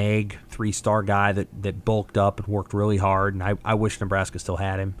ham and egg 3-star guy that bulked up and worked really hard, and I wish Nebraska still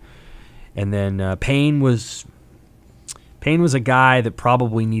had him. And then Payne was a guy that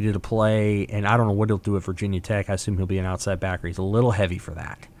probably needed to play, and I don't know what he'll do at Virginia Tech. I assume he'll be an outside backer. He's a little heavy for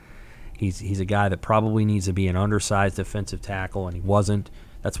that. He's a guy that probably needs to be an undersized defensive tackle, and he wasn't.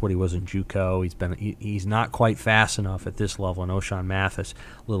 That's what he was in JUCO. He's not quite fast enough at this level. And O'Shawn Mathis,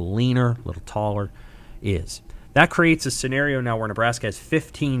 a little leaner, a little taller, is. That creates a scenario now where Nebraska has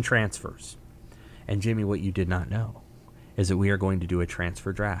 15 transfers. And, Jimmy, what you did not know is that we are going to do a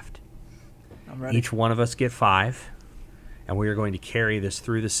transfer draft. I'm ready. Each one of us get 5, and we are going to carry this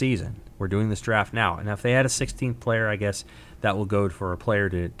through the season. We're doing this draft now. And if they add a 16th player, I guess that will go for a player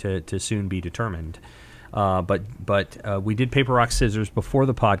to soon be determined. But we did paper, rock, scissors before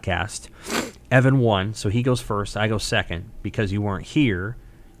the podcast. Evan won, so he goes first. I go second. Because you weren't here,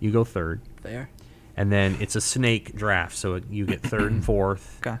 you go third. There. And then it's a snake draft, so you get 3rd and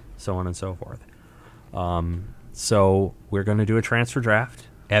 4th, Okay. so on and so forth. So we're going to do a transfer draft.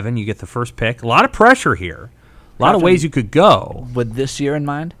 Evan, you get the first pick. A lot of pressure here. A lot of ways you could go. With this year in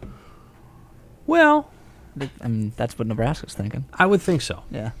mind? Well, I mean, that's what Nebraska's thinking. I would think so.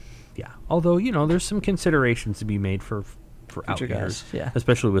 Yeah. Yeah. Although, there's some considerations to be made for out Future years, guys, yeah.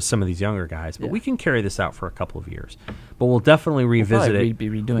 Especially with some of these younger guys. But Yeah. we can carry this out for a couple of years. But we'll definitely revisit it. Be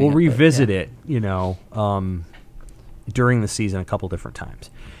redoing We'll it, revisit it, during the season a couple different times.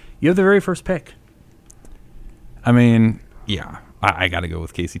 You have the very first pick. I mean, yeah, I got to go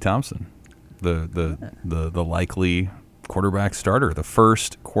with Casey Thompson, the likely quarterback starter, the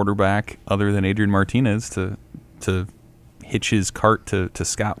first quarterback other than Adrian Martinez to hitch his cart to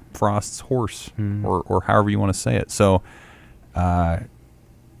Scott Frost's horse, or however you want to say it. So,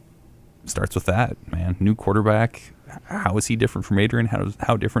 starts with that, man. New quarterback. How is he different from Adrian?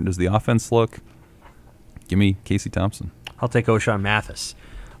 How different does the offense look? Give me Casey Thompson. I'll take O'Shawn Mathis,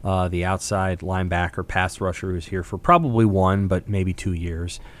 the outside linebacker, pass rusher who's here for probably 1, but maybe 2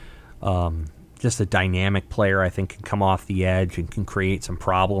 years. Just a dynamic player, I think, can come off the edge and can create some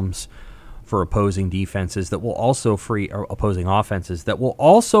problems for opposing defenses that will also opposing offenses that will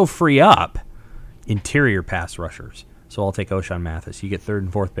also free up interior pass rushers. So I'll take O'Shawn Mathis. You get 3rd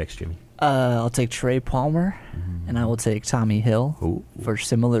and 4th picks, Jimmy. I'll take Trey Palmer, and I will take Tommy Hill for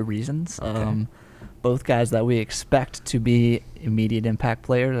similar reasons. Okay. Both guys that we expect to be immediate impact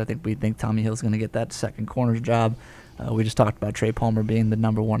players. I think we think Tommy Hill's going to get that second corner's job. We just talked about Trey Palmer being the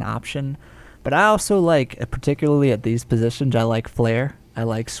number 1 option. But I also like, particularly at these positions, I like flair. I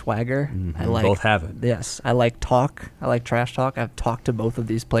like swagger. I like, both have it. Yes. I like talk. I like trash talk. I've talked to both of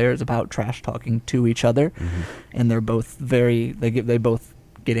these players about trash talking to each other. And they're both they both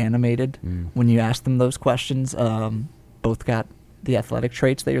get animated when you ask them those questions. Both got the athletic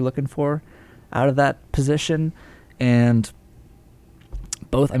traits that you're looking for out of that position, and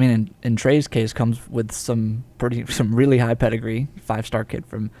both, I mean, in Trey's case, comes with some really high pedigree, 5-star kid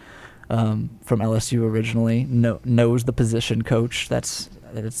from LSU originally, knows the position coach. That's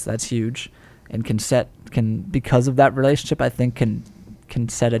huge, and can because of that relationship, I think can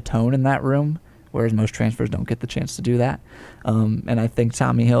set a tone in that room, whereas most transfers don't get the chance to do that. And I think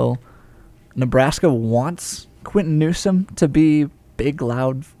Tommy Hill, Nebraska wants Quentin Newsom to be big,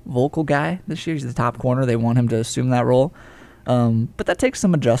 loud, vocal guy this year. He's the top corner. They want him to assume that role. But that takes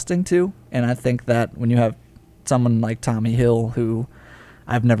some adjusting to. And I think that when you have someone like Tommy Hill, who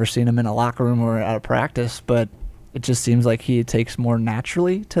I've never seen him in a locker room or at a practice, but it just seems like he takes more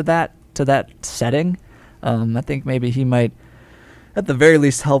naturally to that setting. I think maybe he might, at the very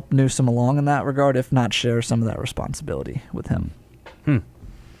least, help Newsom along in that regard, if not share some of that responsibility with him.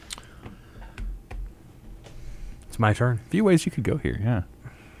 It's my turn. A few ways you could go here, yeah.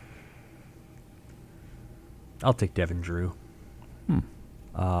 I'll take Devin Drew.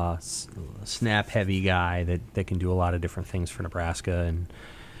 Snap-heavy guy that can do a lot of different things for Nebraska,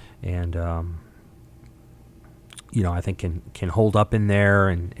 and I think can hold up in there,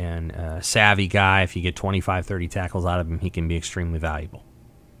 and a savvy guy. If you get 25, 30 tackles out of him, he can be extremely valuable.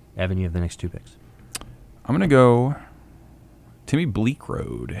 Evan, you have the next 2 picks. I'm going to go Timmy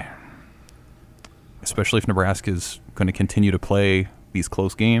Bleekrode, especially if Nebraska is going to continue to play these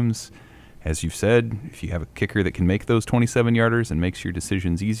close games. As you've said, if you have a kicker that can make those 27-yarders and makes your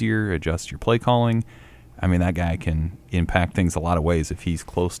decisions easier, adjust your play calling, I mean, that guy can impact things a lot of ways if he's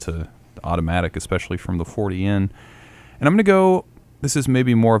close to the automatic, especially from the 40 in. And I'm going to go, this is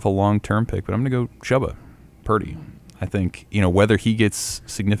maybe more of a long-term pick, but I'm going to go Chubba Purdy. I think, whether he gets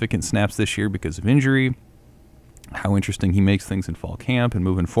significant snaps this year because of injury, how interesting he makes things in fall camp and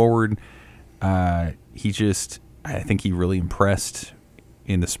moving forward, I think he really impressed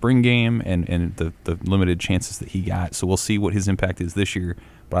in the spring game and the limited chances that he got. So we'll see what his impact is this year,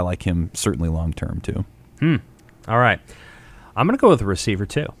 but I like him certainly long-term too. All right. I'm going to go with a receiver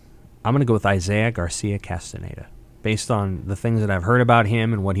too. I'm going to go with Isaiah Garcia Castaneda, based on the things that I've heard about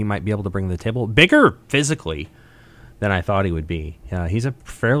him and what he might be able to bring to the table. Bigger physically than I thought he would be. He's a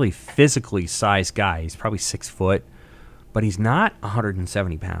fairly physically sized guy. He's probably 6 foot, but he's not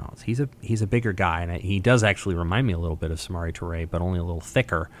 170 pounds. He's a bigger guy, and he does actually remind me a little bit of Samori Toure, but only a little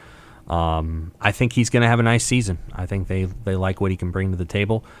thicker. I think he's going to have a nice season. I think they like what he can bring to the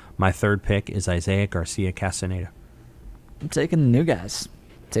table. My 3rd pick is Isaiah Garcia Castaneda. I'm taking the new guys.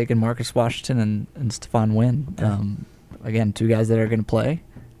 Taking Marcus Washington and Stephon Wynn. Again, 2 guys that are going to play,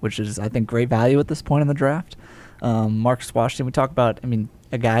 which is, I think, great value at this point in the draft. Marcus Washington, we talk about,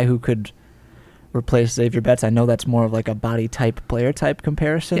 a guy who could replace Xavier Betts. I know that's more of like a body type, player type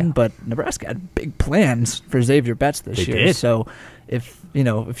comparison, but Nebraska had big plans for Xavier Betts this year. Did. So if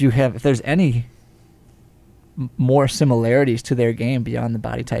there's any more similarities to their game beyond the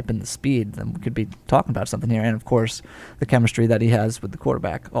body type and the speed, then we could be talking about something here. And of course, the chemistry that he has with the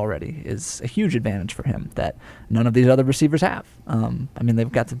quarterback already is a huge advantage for him that none of these other receivers have.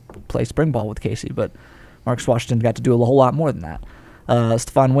 They've got to play spring ball with Casey, but Marcus Washington got to do a whole lot more than that.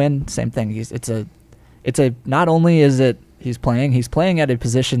 Stephon Wynn, same thing. Not only is it he's playing at a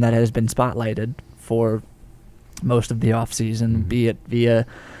position that has been spotlighted for most of the offseason, be it via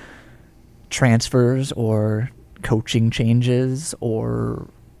transfers or coaching changes or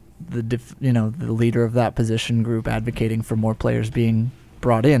the leader of that position group advocating for more players being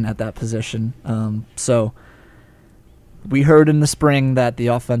brought in at that position. So we heard in the spring that the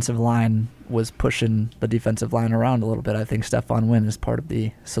offensive line was pushing the defensive line around a little bit. I think Stephon Wynn is part of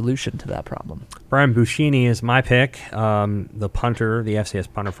the solution to that problem. Brian Buschini is my pick. The punter, the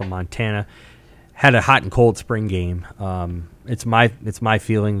FCS punter from Montana, had a hot and cold spring game. It's my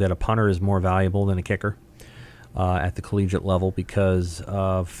feeling that a punter is more valuable than a kicker at the collegiate level because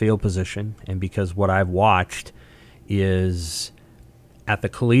of field position and because what I've watched is at the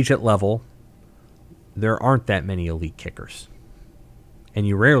collegiate level, there aren't that many elite kickers, and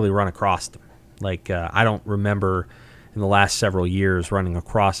you rarely run across them. Like I don't remember in the last several years running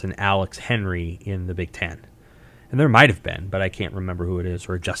across an Alex Henry in the Big Ten, and there might have been, but I can't remember who it is,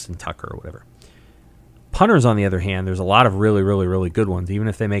 or a Justin Tucker or whatever. Punters, on the other hand, there's a lot of really, really, really good ones. Even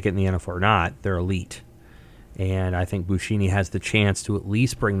if they make it in the NFL or not, they're elite. And I think Buschini has the chance to at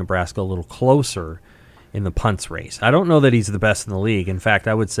least bring Nebraska a little closer in the punts race. I don't know that he's the best in the league. In fact,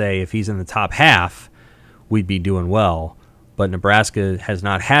 I would say if he's in the top half, we'd be doing well. But Nebraska has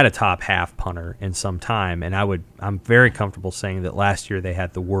not had a top half punter in some time, and I'm very comfortable saying that last year they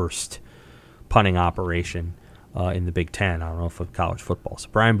had the worst punting operation in the Big Ten. I don't know if of college football. So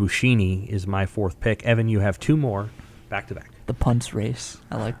Brian Buschini is my fourth pick. Evan, you have two more back to back. The punts race.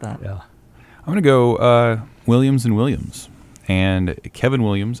 I like that. Yeah. I'm going to go Williams and Williams. And Kevin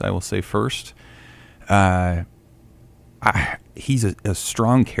Williams, I will say first. He's a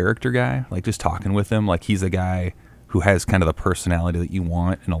strong character guy. Like, just talking with him, like he's a guy who has kind of the personality that you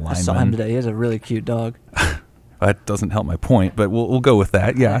want in a lineman. I saw him today. He has a really cute dog. That doesn't help my point, but we'll go with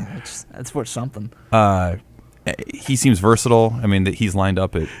that. Yeah, that's worth something. He seems versatile. I mean, that he's lined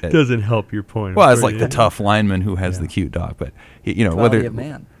up at doesn't help your point. Well, as like the tough lineman who has the cute dog, but Quality of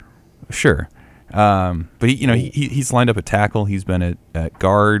man. Sure. But he's lined up at tackle. He's been at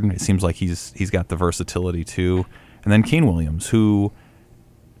guard. It seems like he's got the versatility too. And then Kane Williams, who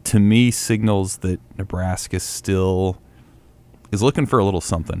to me signals that Nebraska still is looking for a little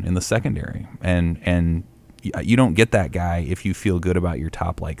something in the secondary. And you don't get that guy if you feel good about your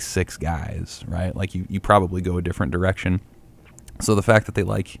top like six guys, right? Like you probably go a different direction. So the fact that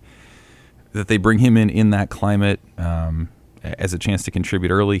they bring him in that climate as a chance to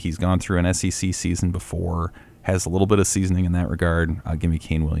contribute early. He's gone through an SEC season before, has a little bit of seasoning in that regard. Give me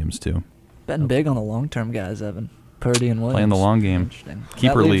Kane Williams too. Betting big on the long-term guys, Evan. Purdy and Williams. Playing the long game.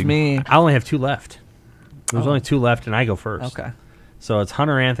 Keeper league. I only have two left. There's only two left, and I go first. Okay. So it's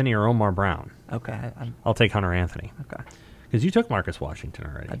Hunter Anthony or Omar Brown. Okay. I'll take Hunter Anthony. Okay. Because you took Marcus Washington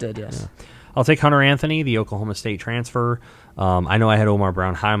already. I did, yes. Yeah. I'll take Hunter Anthony, the Oklahoma State transfer. I know I had Omar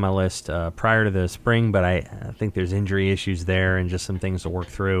Brown high on my list prior to the spring, but I think there's injury issues there and just some things to work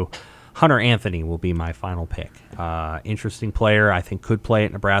through. Hunter Anthony will be my final pick. Interesting player. I think could play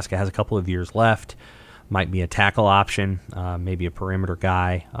at Nebraska. Has a couple of years left. Might be a tackle option. Maybe a perimeter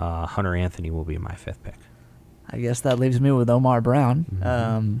guy. Hunter Anthony will be my fifth pick. I guess that leaves me with Omar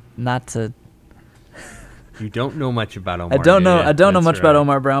Brown. Not to... You don't know much about Omar. I don't know much about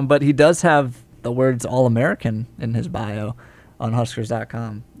Omar Brown, but he does have the words All-American in his bio on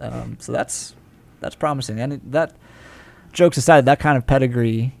Huskers.com. So that's promising. And that, jokes aside, that kind of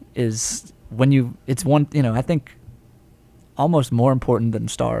pedigree is I think almost more important than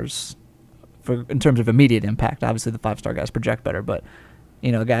stars in terms of immediate impact. Obviously the 5-star guys project better, but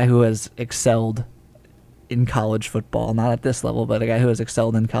a guy who has excelled in college football, not at this level, but a guy who has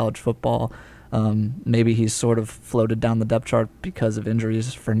excelled in college football. Maybe he's sort of floated down the depth chart because of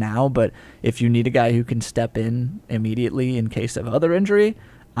injuries for now, but if you need a guy who can step in immediately in case of other injury,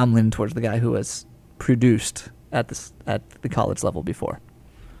 I'm leaning towards the guy who has produced at the college level before.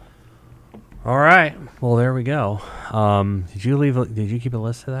 All right. Well, there we go. Did you keep a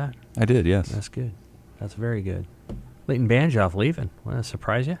list of that? I did, yes. That's good. That's very good. Leighton Banjoff leaving. Want to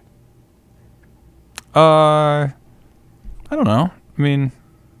surprise you? I don't know. I mean,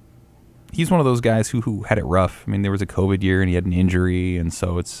 he's one of those guys who had it rough. I mean, there was a COVID year and he had an injury, and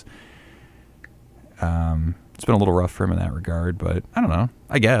so it's been a little rough for him in that regard. But I don't know.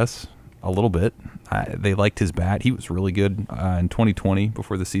 I guess a little bit. They liked his bat. He was really good in 2020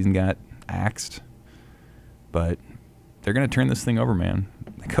 before the season got axed. But they're going to turn this thing over, man.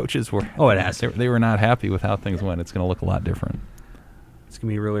 The coaches were. Oh, it has. They were not happy with how things went. It's going to look a lot different. It's going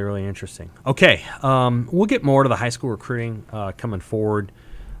to be really, really interesting. Okay, we'll get more to the high school recruiting coming forward.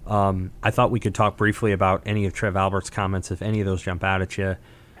 I thought we could talk briefly about any of Trev Albert's comments, if any of those jump out at you.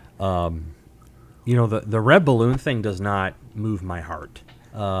 The red balloon thing does not move my heart.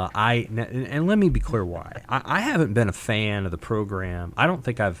 And let me be clear why. I haven't been a fan of the program. I don't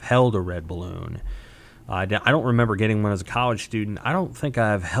think I've held a red balloon I don't remember getting one as a college student. I don't think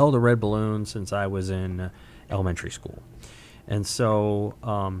I've held a red balloon since I was in elementary school. And so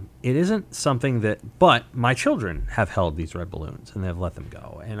it isn't something that, but my children have held these red balloons and they've let them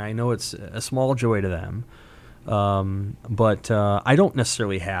go. And I know it's a small joy to them. But I don't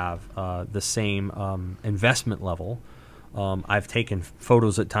necessarily have the same investment level. I've taken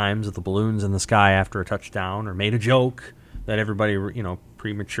photos at times of the balloons in the sky after a touchdown, or made a joke that everybody,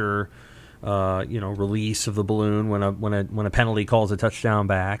 premature, release of the balloon when a penalty calls a touchdown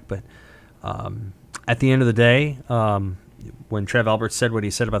back. But at the end of the day, when Trev Alberts said what he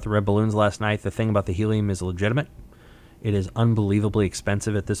said about the red balloons last night, the thing about the helium is legitimate. It is unbelievably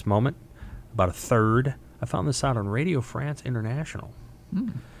expensive at this moment, about a third. I found this out on Radio France International.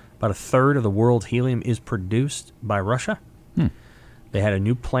 About a third of the world's helium is produced by Russia. They had a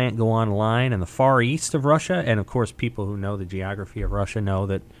new plant go online in the far east of Russia, and of course people who know the geography of Russia know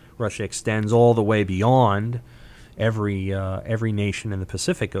that Russia extends all the way beyond every nation in the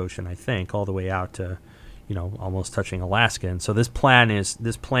Pacific Ocean, I think, all the way out to, almost touching Alaska. And so this plant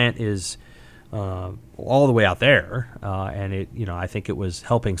is all the way out there, and it, I think it was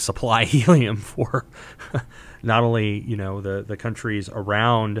helping supply helium for not only the countries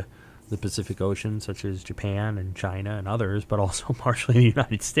around the Pacific Ocean, such as Japan and China and others, but also partially the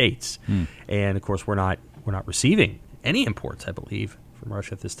United States. And of course, we're not receiving any imports, I believe, from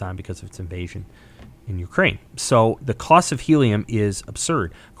Russia at this time because of its invasion in Ukraine. So the cost of helium is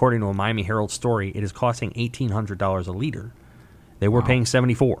absurd. According to a Miami Herald story, it is costing $1,800 a liter. They were paying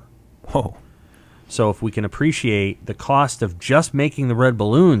 $74. Whoa. So if we can appreciate the cost of just making the red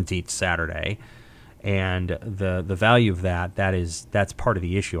balloons each Saturday and the value of that's part of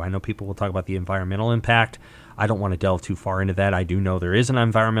the issue. I know people will talk about the environmental impact. I don't want to delve too far into that. I do know there is an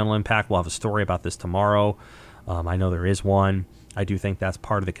environmental impact. We'll have a story about this tomorrow. I know there is one. I do think that's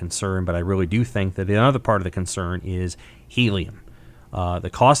part of the concern, but I really do think that the other part of the concern is helium. The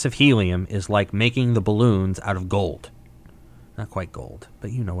cost of helium is like making the balloons out of gold. Not quite gold,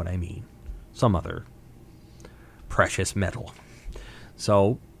 but you know what I mean. Some other precious metal.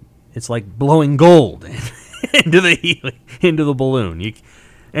 So it's like blowing gold into the balloon.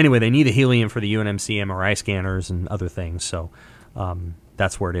 Anyway, they need the helium for the UNMC MRI scanners and other things. So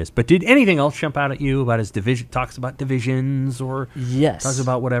that's where it is. But did anything else jump out at you about his division? Talks about divisions or talks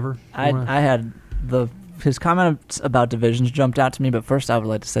about whatever? I had his comments about divisions jumped out to me. But first, I would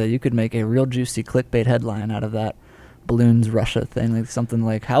like to say you could make a real juicy clickbait headline out of that balloons Russia thing, like something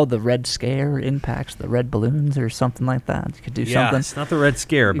like how the Red Scare impacts the red balloons or something like that. You could do something. It's not the Red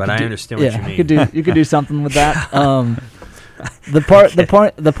Scare, but I understand what you mean. You could do something with that.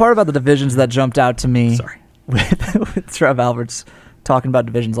 The part about the divisions that jumped out to me with Trev Alberts talking about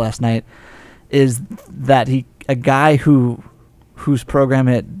divisions last night is that a guy whose program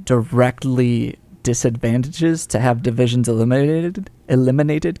it directly disadvantages to have divisions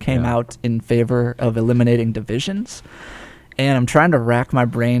eliminated came out in favor of eliminating divisions. And I'm trying to rack my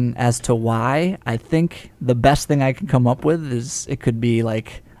brain as to why. I think the best thing I can come up with is it could be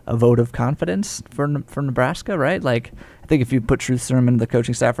like a vote of confidence for Nebraska, right? Like, I think if you put truth serum into the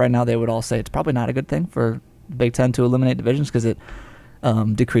coaching staff right now, they would all say it's probably not a good thing for Big Ten to eliminate divisions because it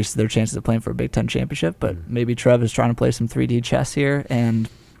decreases their chances of playing for a Big Ten championship. But maybe Trev is trying to play some 3D chess here and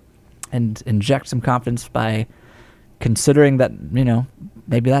inject some confidence by considering that,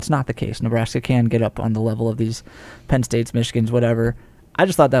 maybe that's not the case. Nebraska can get up on the level of these Penn States, Michigans, whatever. I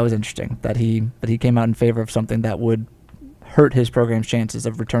just thought that was interesting that he came out in favor of something that would hurt his program's chances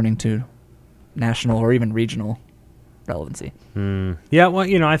of returning to national or even regional relevancy. Yeah,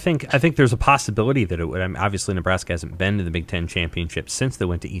 well, I think there's a possibility that it would. I mean, obviously, Nebraska hasn't been to the Big Ten championship since they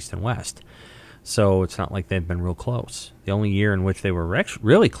went to East and West. So it's not like they've been real close. The only year in which they were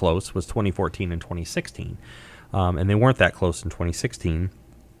really close was 2014 and 2016. And they weren't that close in 2016.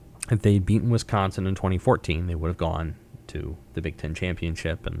 If they'd beaten Wisconsin in 2014, they would have gone to the Big Ten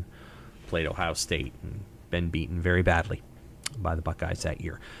championship and played Ohio State and been beaten very badly by the Buckeyes that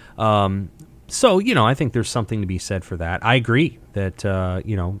year. So, I think there's something to be said for that. I agree that,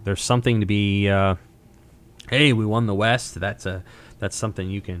 there's something to be, hey, we won the West. That's something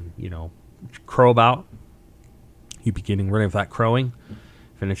you can, crow about. You'd be getting rid of that crowing.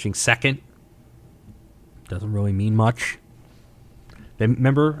 Finishing second doesn't really mean much. They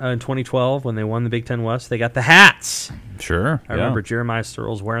remember in 2012 when they won the Big Ten West, they got the hats. Sure. I remember Jeremiah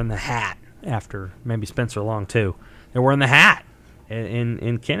Searles wearing the hat after maybe Spencer Long too. They're wearing the hat in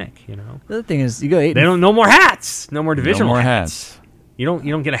Kinnick. The other thing is you go 8. They don't. No more hats. No more divisional no more hats. You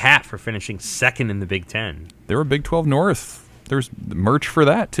don't get a hat for finishing second in the Big Ten. There were Big 12 North. There's merch for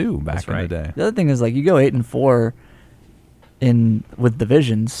that too back in the day. The other thing is you go 8-4. with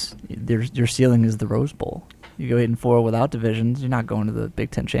divisions, your ceiling is the Rose Bowl. You go 8-4 without divisions, you're not going to the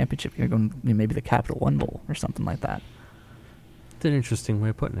Big Ten championship. You're going to maybe the Capital One Bowl or something like that. That's an interesting way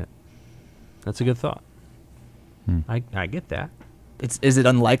of putting it. That's a good thought. I get that. Is it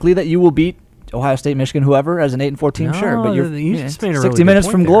unlikely that you will beat Ohio State, Michigan, whoever as an 8-4 team? No, Sure, but you just made a really 60 good minutes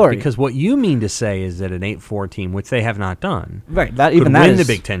point from there, glory. Because what you mean to say is that an 8-4 team, which they have not done, right, that could even that win the is-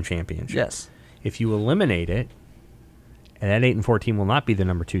 Big Ten championship. Yes. If you eliminate it, and that 8-4 team will not be the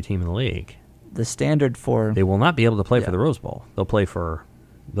number 2 team in the league. The standard for They will not be able to play for Yeah. the Rose Bowl.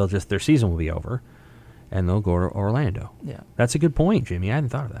 Their season will be over, and they'll go to Orlando. yeah. That's a good point, Jimmy. I hadn't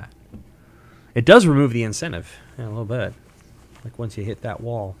thought of that. It does remove the incentive a little bit, like once you hit that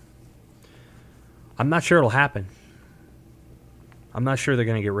wall. I'm not sure it'll happen. I'm not sure they're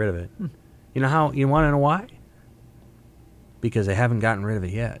going to get rid of it. You know how? You want to know why? Because they haven't gotten rid of it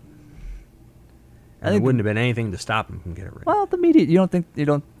yet. I And there think wouldn't have been anything to stop them from getting rid of it. Well, the media. You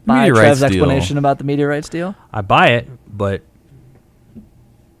don't buy Media Trev's rights deal. explanation about the media rights deal? I buy it, but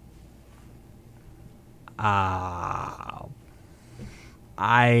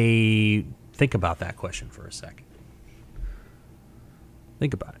I think about that question for a second.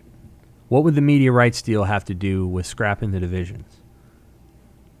 Think about it. What would the media rights deal have to do with scrapping the divisions?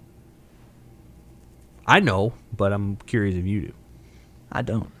 I know, but I'm curious if you do. I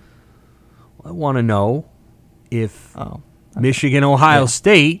don't. I want to know if Oh. Michigan, Ohio Yeah.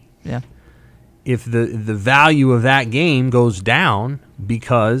 State, Yeah. if the value of that game goes down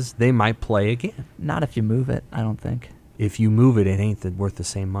because they might play again. Not if you move it, I don't think. If you move it, it ain't worth the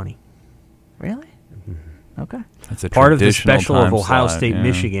same money. Really? Okay. That's a Part of the traditional special of time Ohio slot, State, yeah.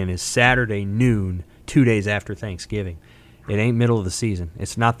 Michigan is Saturday noon, 2 days after Thanksgiving. It ain't middle of the season.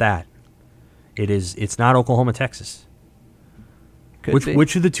 It's not that. It's not Oklahoma, Texas. Could be.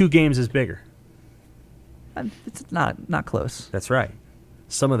 Which of the two games is bigger? It's not close. That's right.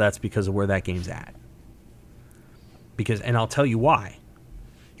 Some of that's because of where that game's at. And I'll tell you why.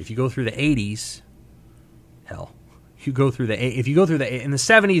 If you go through the 80s, in the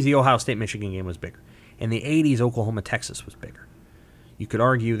 70s, the Ohio State Michigan game was bigger. In the 80s, Oklahoma Texas was bigger. You could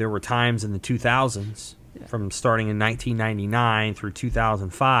argue there were times in the 2000s, from starting in 1999 through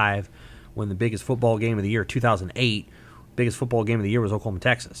 2005, when the biggest football game of the year, 2008, biggest football game of the year was Oklahoma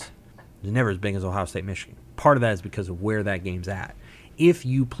Texas. It was never as big as Ohio State Michigan. Part of that is because of where that game's at. If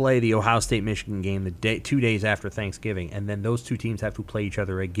you play the Ohio State Michigan game 2 days after Thanksgiving, and then those two teams have to play each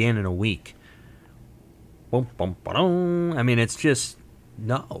other again in a week, I mean, it's just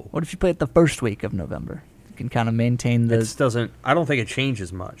no. What if you play it the first week of November? You can kind of maintain the. I don't think it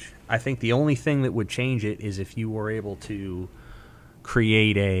changes much. I think the only thing that would change it is if you were able to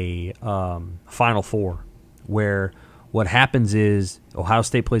create a Final Four, where what happens is Ohio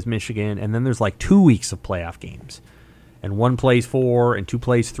State plays Michigan, and then there's like 2 weeks of playoff games, and one plays 4 and 2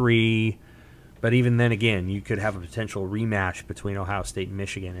 plays 3. But even then, again, you could have a potential rematch between Ohio State and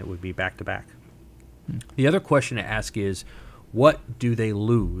Michigan. It would be back to back. The other question to ask is, what do they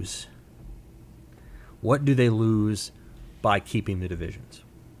lose? What do they lose by keeping the divisions?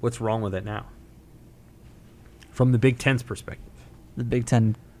 What's wrong with it now? From the Big Ten's perspective. The Big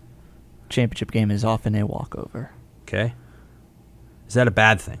Ten championship game is often a walkover. Okay? Is that a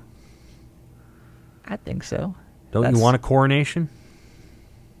bad thing? I think so. Don't you want a coronation?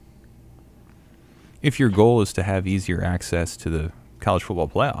 If your goal is to have easier access to the college football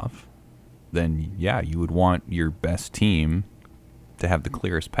playoff, then yeah, you would want your best team to have the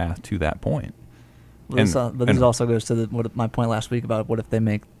clearest path to that point. This also goes to my point last week about what if they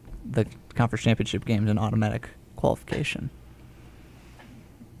make the conference championship games an automatic qualification.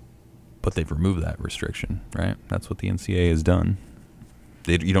 But they've removed that restriction, right? That's what the NCAA has done.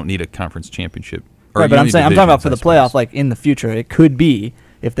 You don't need a conference championship. Right, but I'm talking about for the divisions, I playoff, suppose. like in the future, it could be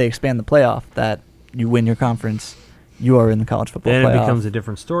if they expand the playoff that you win your conference, you are in the college football Then playoff. it becomes a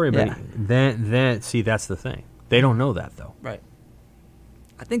different story. But Yeah. then see, that's the thing. They don't know that, though. Right.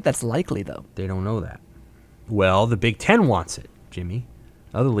 I think that's likely, though. They don't know that. Well, the Big Ten wants it, Jimmy.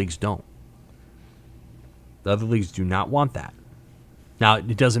 Other leagues don't. The other leagues do not want that. Now,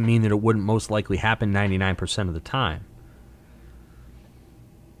 it doesn't mean that it wouldn't most likely happen 99% of the time.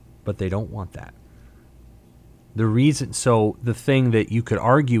 But they don't want that. The thing that you could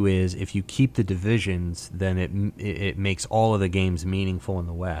argue is if you keep the divisions, then it makes all of the games meaningful in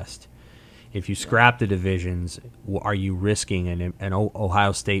the West. If you scrap the divisions, are you risking an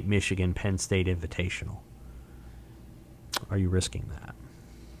Ohio State, Michigan, Penn State invitational? Are you risking that?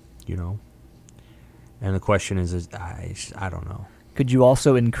 You know? And the question is I don't know. Could you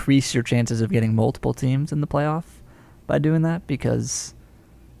also increase your chances of getting multiple teams in the playoff by doing that? Because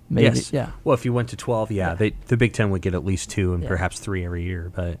Maybe, Yes. yeah. Well, if you went to 12, Yeah. the Big Ten would get at least 2 and Yeah. perhaps 3 every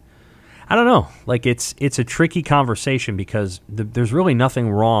year. But I don't know. Like it's a tricky conversation because there's really nothing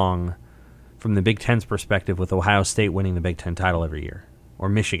wrong from the Big Ten's perspective with Ohio State winning the Big Ten title every year or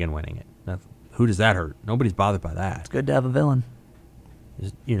Michigan winning it. Now, who does that hurt? Nobody's bothered by that. It's good to have a villain.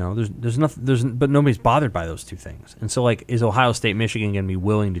 There's nothing. But nobody's bothered by those two things. And so, like, is Ohio State, Michigan going to be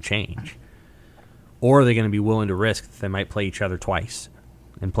willing to change, or are they going to be willing to risk that they might play each other twice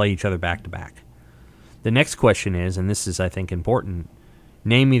and play each other back to back? The next question is, and this is, I think, important: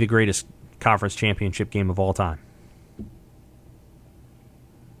 name me the greatest conference championship game of all time.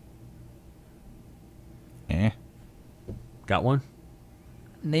 Got one?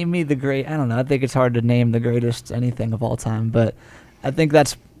 Name me the great. I don't know. I think it's hard to name the greatest anything of all time, but I think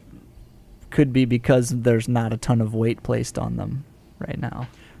that's could be because there's not a ton of weight placed on them right now.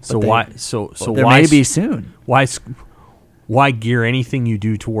 So But why? they- So there why? may be soon. Why gear anything you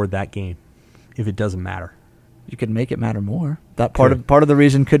do toward that game if it doesn't matter? You could make it matter more. That part of the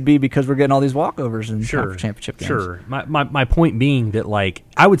reason could be because we're getting all these walkovers in conference championship games. Sure. My point being that, like,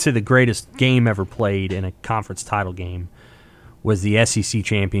 I would say the greatest game ever played in a conference title game was the SEC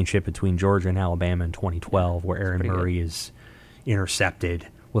championship between Georgia and Alabama in 2012, where Aaron pretty Murray is intercepted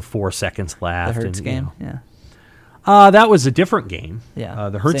with 4 seconds left. The Hurts and, game. you know. Yeah. That was a different game. Yeah.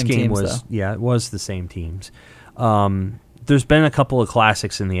 The Hurts Same game teams, was, though. it was the same teams. There's been a couple of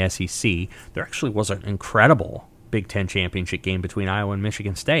classics in the SEC. There actually was an incredible Big Ten championship game between Iowa and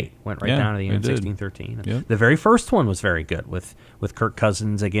Michigan State. Went right down to the end, 16-13. Yep. The very first one was very good with Kirk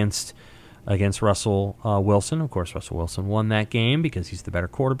Cousins against Russell Wilson. Of course, Russell Wilson won that game because he's the better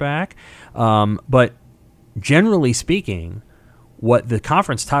quarterback. But generally speaking, what the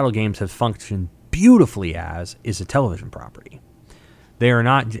conference title games have functioned beautifully as is a television property. They are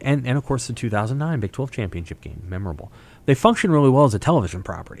not, and of course the 2009 Big 12 championship game, memorable. They function really well as a television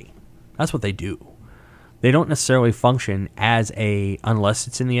property. That's what they do. They don't necessarily function as unless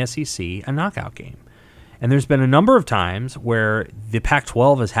it's in the SEC, a knockout game. And there's been a number of times where the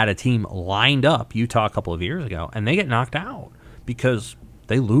Pac-12 has had a team lined up, Utah a couple of years ago, and they get knocked out because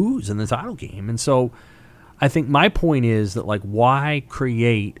they lose in the title game. And so I think my point is that, like, why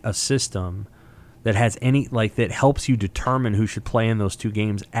create a system that has that helps you determine who should play in those two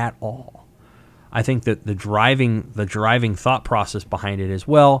games at all? I think that the driving thought process behind it is,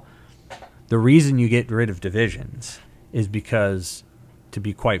 well, the reason you get rid of divisions is because, to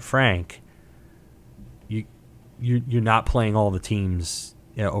be quite frank, you're not playing all the teams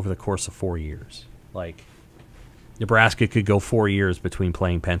over the course of 4 years. Like, Nebraska could go 4 years between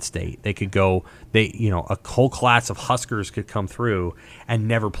playing Penn State. They could go, a whole class of Huskers could come through and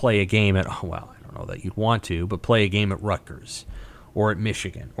never play a game at, I don't know that you'd want to, but play a game at Rutgers or at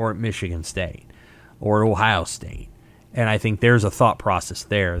Michigan or at Michigan State or at Ohio State. And I think there's a thought process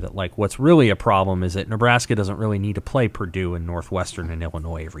there that, like, what's really a problem is that Nebraska doesn't really need to play Purdue and Northwestern and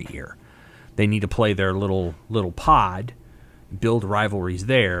Illinois every year. They need to play their little pod, build rivalries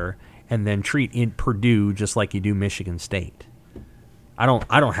there, and then treat Purdue just like you do Michigan State. I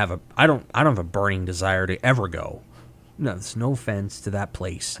don't have a burning desire to ever go. No, there's no offense to that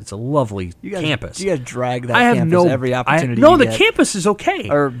place. It's a lovely campus. You guys drag that campus every opportunity. The campus is okay.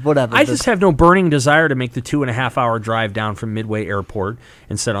 Or whatever. I just have no burning desire to make the 2.5-hour drive down from Midway Airport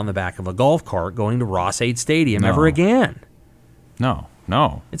and sit on the back of a golf cart going to Ross-Ade Stadium ever again. No.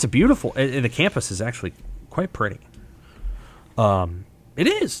 It's a beautiful. The campus is actually quite pretty. It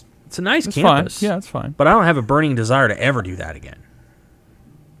is. It's a nice campus. Fine. Yeah, it's fine. But I don't have a burning desire to ever do that again.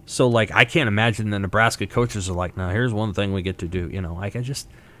 So, like, I can't imagine the Nebraska coaches are like, now, here's one thing we get to do.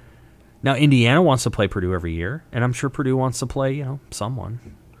 Now, Indiana wants to play Purdue every year, and I'm sure Purdue wants to play, someone.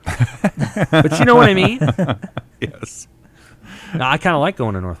 But you know what I mean? Yes. Now, I kind of like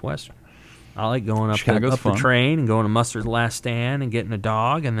going to Northwestern. I like going up the train and going to Mustard's Last Stand and getting a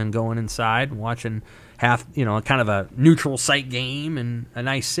dog and then going inside and watching kind of a neutral site game in a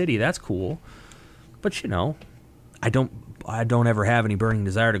nice city. That's cool. But, I don't ever have any burning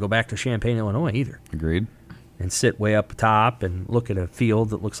desire to go back to Champaign, Illinois either. Agreed. And sit way up top and look at a field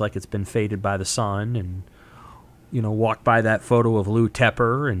that looks like it's been faded by the sun and, walk by that photo of Lou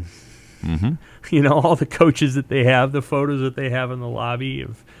Tepper and, all the coaches that they have, the photos that they have in the lobby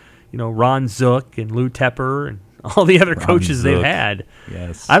of, Ron Zook and Lou Tepper and all the other coaches they've had.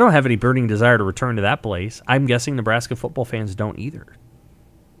 Yes. I don't have any burning desire to return to that place. I'm guessing Nebraska football fans don't either.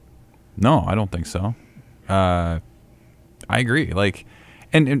 No, I don't think so. I agree. Like,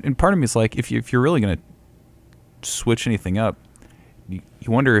 and part of me is like, if you're really going to switch anything up, you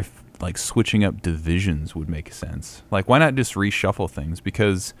wonder if, like, switching up divisions would make sense. Like, why not just reshuffle things?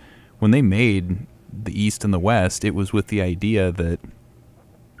 Because when they made the East and the West, it was with the idea that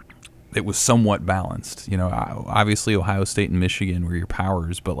it was somewhat balanced. Obviously Ohio State and Michigan were your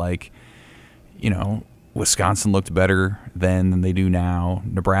powers, but Wisconsin looked better then than they do now.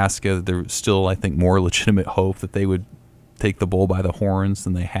 Nebraska, there's still, I think, more legitimate hope that they would take the bull by the horns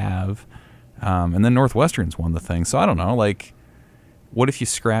than they have. And then Northwestern's won the thing. So I don't know, what if you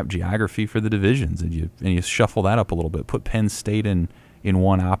scrap geography for the divisions and you shuffle that up a little bit, put Penn State in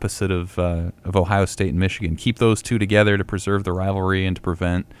one opposite of Ohio State and Michigan, keep those two together to preserve the rivalry and to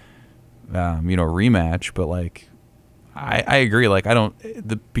prevent a rematch. But I agree.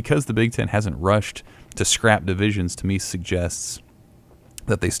 Because the Big Ten hasn't rushed to scrap divisions, to me suggests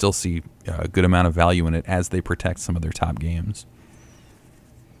that they still see a good amount of value in it as they protect some of their top games.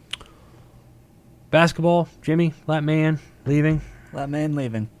 Basketball, Jimmy, Latman leaving. Latman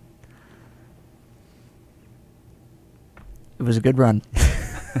leaving. It was a good run.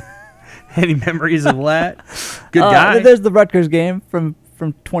 Any memories of Lat? Good guy. There's the Rutgers game from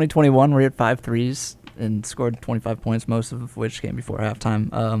 2021 where he had 5 threes and scored 25 points, most of which came before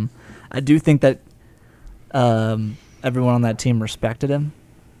halftime. I do think that everyone on that team respected him.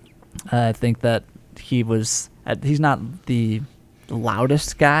 I think that he's not the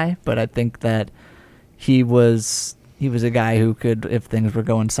loudest guy, but I think that he was a guy who could, if things were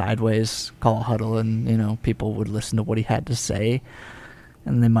going sideways, call a huddle and people would listen to what he had to say,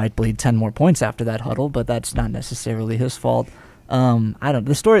 and they might bleed 10 more points after that huddle, but that's not necessarily his fault.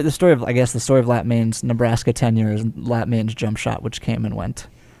 The story of Latman's Nebraska tenure is Latman's jump shot, which came and went.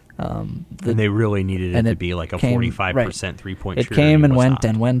 And they really needed it to be like a 45% 3-point shooter. It came and went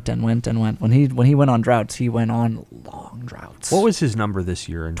and went and went and went. When he went on droughts, he went on long droughts. What was his number this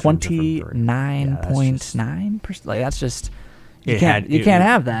year? 29.9%. That's just you can't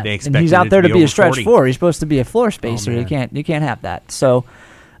have that. And he's out there to be a stretch 4. He's supposed to be a floor spacer. You can't have that. So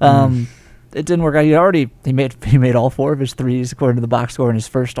it didn't work out. He made all 4 of his threes according to the box score in his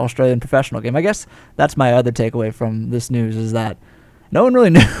first Australian professional game. I guess that's my other takeaway from this news is that no one really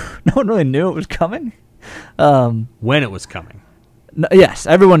knew it was coming. When it was coming. Yes,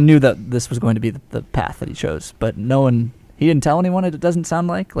 everyone knew that this was going to be the path that he chose, but he didn't tell anyone. It doesn't sound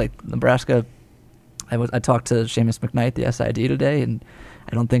like Nebraska. I talked to Seamus McKnight, the SID, today, and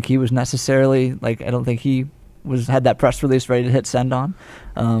I don't think he was necessarily I don't think he had that press release ready to hit send on.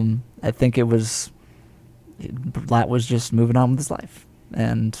 I think Lat was just moving on with his life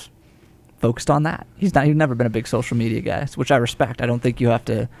and focused on that. He's never been a big social media guy, which I respect. I don't think you have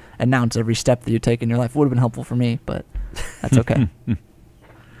to announce every step that you take in your life. Would have been helpful for me, but that's okay.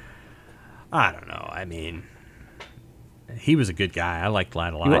 I don't know. I mean, he was a good guy. I liked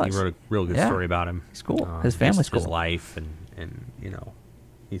Lat a lot. He wrote a real good story about him. He's cool. His family's cool. His life and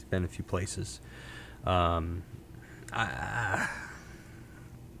he's been a few places.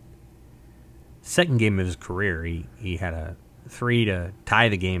 Second game of his career, he had a 3 to tie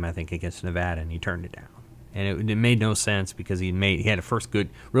the game, I think, against Nevada, and he turned it down. And it made no sense because he had a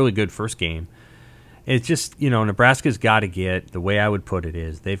really good first game. It's just, Nebraska's got to get, the way I would put it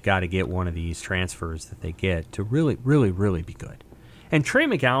is, they've got to get one of these transfers that they get to really, really, really be good. And Trey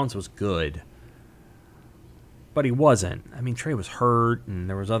McGowan's was good, but he wasn't. I mean, Trey was hurt, and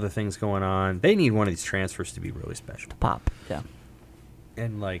there was other things going on. They need one of these transfers to be really special. Pop, yeah.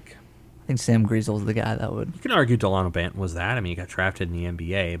 And, I think Sam Griesel's the guy that would. You can argue Delano Banton was that. I mean, he got drafted in the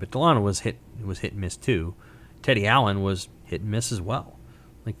NBA, but Delano was hit and miss too. Teddy Allen was hit and miss as well.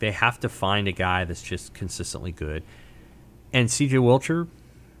 They have to find a guy that's just consistently good. And CJ Wilcher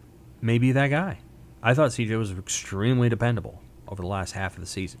may be that guy. I thought CJ was extremely dependable over the last half of the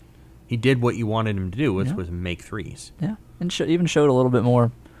season. He did what you wanted him to do, which was make threes. Yeah, and even showed a little bit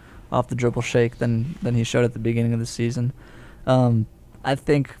more off the dribble shake than he showed at the beginning of the season. I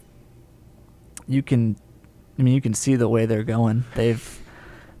think you can see the way they're going. They've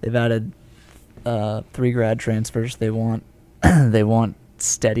added 3 grad transfers. They want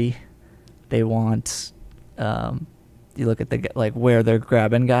steady. They want you look at where they're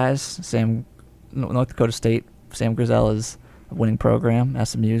grabbing guys. North Dakota State, Sam Griesel is a winning program.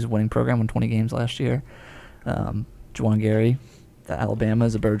 SMU's a winning program, won 20 games last year. Juwan Gary, Alabama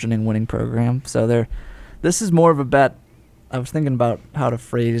is a burgeoning winning program. So this is more of a bet. I was thinking about how to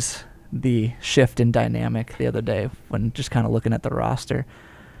phrase the shift in dynamic the other day when just kind of looking at the roster.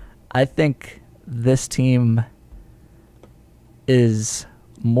 I think this team is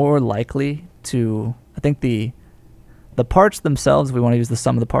more likely to, I think the parts themselves, we want to use the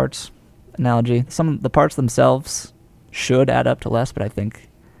sum of the parts analogy, the parts themselves should add up to less, but I think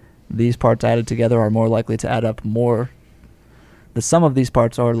these parts added together are more likely to add up more. The sum of these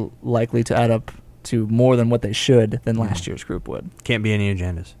parts are likely to add up to more than what they should than last year's group would. Can't be any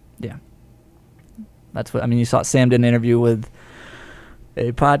agendas. Yeah. That's what, you saw Sam did an interview with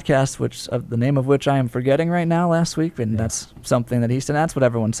a podcast the name of which I am forgetting right now last week, and that's something that he said. That's what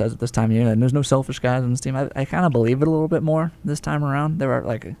everyone says at this time of year. And there's no selfish guys on this team. I kind of believe it a little bit more this time around. There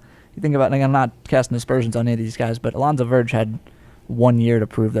are you think about, I'm not casting aspersions on any of these guys, but Alonzo Verge had 1 year to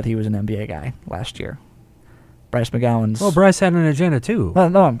prove that he was an NBA guy last year. Bryce McGowan's... Well, Bryce had an agenda, too. Well,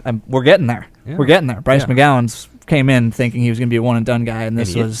 no, we're getting there. Yeah. We're getting there. Bryce McGowan's came in thinking he was going to be a one-and-done guy, and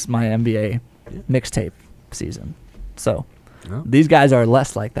this was my NBA mixtape season. So these guys are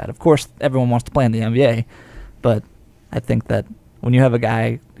less like that. Of course, everyone wants to play in the NBA, but I think that when you have a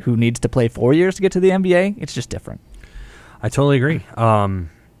guy who needs to play 4 years to get to the NBA, it's just different. I totally agree.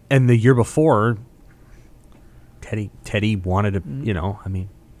 And the year before, Teddy wanted to,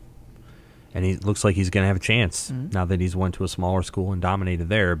 and he looks like he's going to have a chance now that he's went to a smaller school and dominated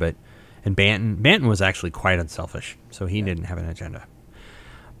there. And Banton was actually quite unselfish, so he didn't have an agenda.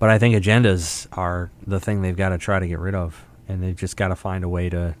 But I think agendas are the thing they've got to try to get rid of, and they've just got to find a way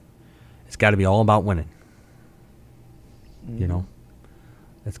to. It's got to be all about winning.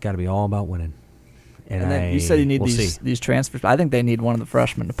 It's got to be all about winning. And then you said you need these transfers. I think they need one of the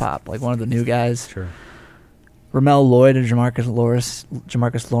freshmen to pop, like one of the new guys. Sure. Ramel Lloyd and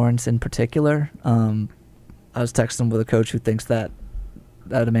Jamarcus Lawrence in particular. I was texting with a coach who thinks that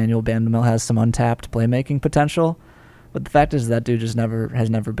Emmanuel Bandamel has some untapped playmaking potential, but the fact is that dude has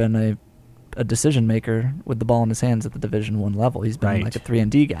never been a decision maker with the ball in his hands at the Division I level. He's been like a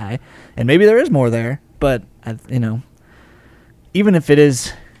 3-and-D guy, and maybe there is more there, but even if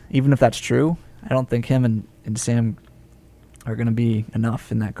that's true, I don't think him and Sam are going to be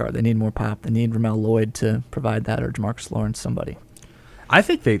enough in that guard. They need more pop. They need Ramel Lloyd to provide that, or Jamarcus Lawrence, somebody. I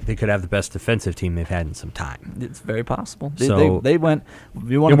think they could have the best defensive team they've had in some time. It's very possible. So they weren't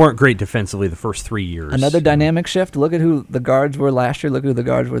great defensively the first 3 years. Another dynamic shift. Look at who the guards were last year. Look at who the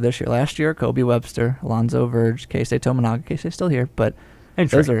guards were this year. Last year, Kobe Webster, Alonzo Verge, Keisei Tominaga. Keisei's still here, but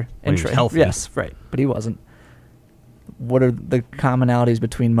those are healthy. Yes, right, but he wasn't. What are the commonalities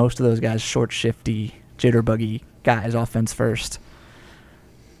between most of those guys? Short, shifty, jitterbuggy guys, offense first.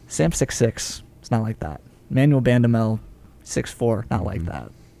 Sam 6'6", it's not like that. Emmanuel Bandamel 6'4", not like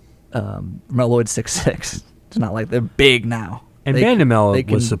that. Ramel Lloyd 6'6", it's not like they're big now. And Bandamel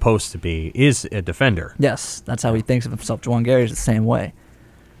was supposed to is a defender. Yes, that's how he thinks of himself. Juwan Gary's the same way.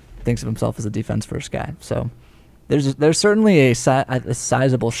 He thinks of himself as a defense first guy. So there's certainly a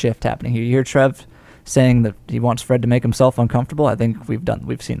sizable shift happening here. You hear Trev saying that he wants Fred to make himself uncomfortable. I think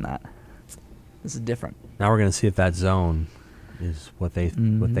we've seen that. This is different. Now we're going to see if that zone is what they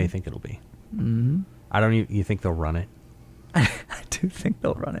think it'll be. Mm-hmm. You think they'll run it? I do think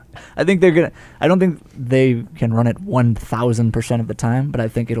they'll run it. I think they're gonna. I don't think they can run it 1,000% of the time, but I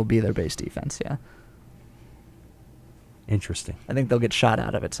think it'll be their base defense. Yeah. Interesting. I think they'll get shot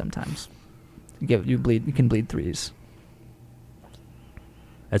out of it sometimes. You can bleed threes.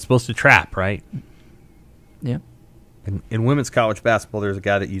 It's supposed to trap, right? Yeah. In women's college basketball, there's a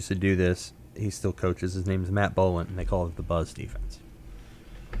guy that used to do this. He still coaches. His name is Matt Boland, and they call it the Buzz defense.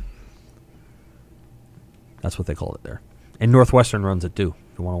 That's what they call it there. And Northwestern runs it too.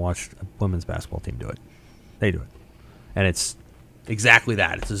 If you want to watch a women's basketball team do it, they do it. And it's exactly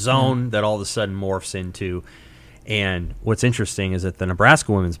that. It's a zone that all of a sudden morphs into. And what's interesting is that the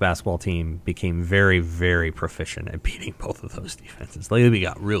Nebraska women's basketball team became very, very proficient at beating both of those defenses. They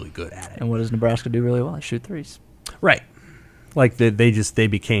got really good at it. And what does Nebraska do really well? They shoot threes. Right. Like they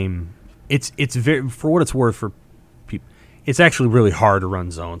became. It's very, for what it's worth for people. It's actually really hard to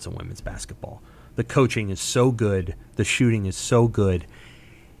run zones in women's basketball. The coaching is so good. The shooting is so good.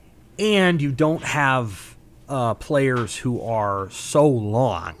 And you don't have players who are so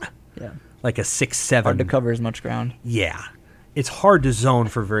long. Yeah. Like a 6'7". Hard to cover as much ground. Yeah. It's hard to zone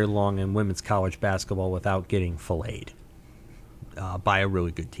for very long in women's college basketball without getting filleted by a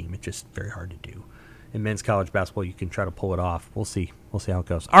really good team. It's just very hard to do. In men's college basketball, you can try to pull it off. We'll see. We'll see how it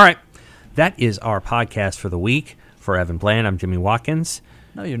goes. All right. That is our podcast for the week. For Evan Bland, I'm Jimmy Watkins.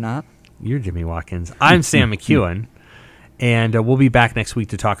 No, you're not. You're Jimmy Watkins. I'm Sam McKewon. And we'll be back next week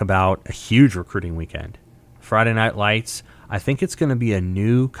to talk about a huge recruiting weekend. Friday Night Lights. I think it's going to be a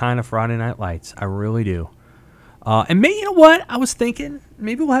new kind of Friday Night Lights. I really do. And maybe, you know what? I was thinking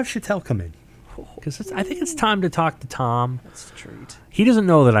maybe we'll have Chattel come in. Because I think it's time to talk to Tom. That's a treat. He doesn't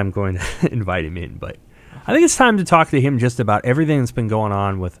know that I'm going to invite him in, but I think it's time to talk to him just about everything that's been going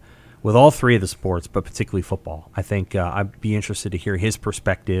on with all three of the sports, but particularly football. I think I'd be interested to hear his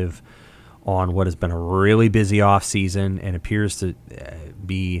perspective on what has been a really busy offseason and appears to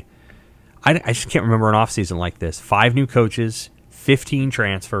be... I just can't remember an offseason like this. 5 new coaches, 15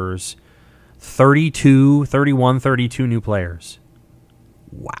 transfers, 32 new players.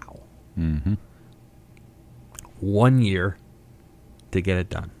 Wow. Mm-hmm. 1 year, to get it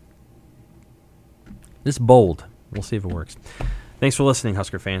done. It's bold. We'll see if it works. Thanks for listening,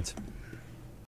 Husker fans.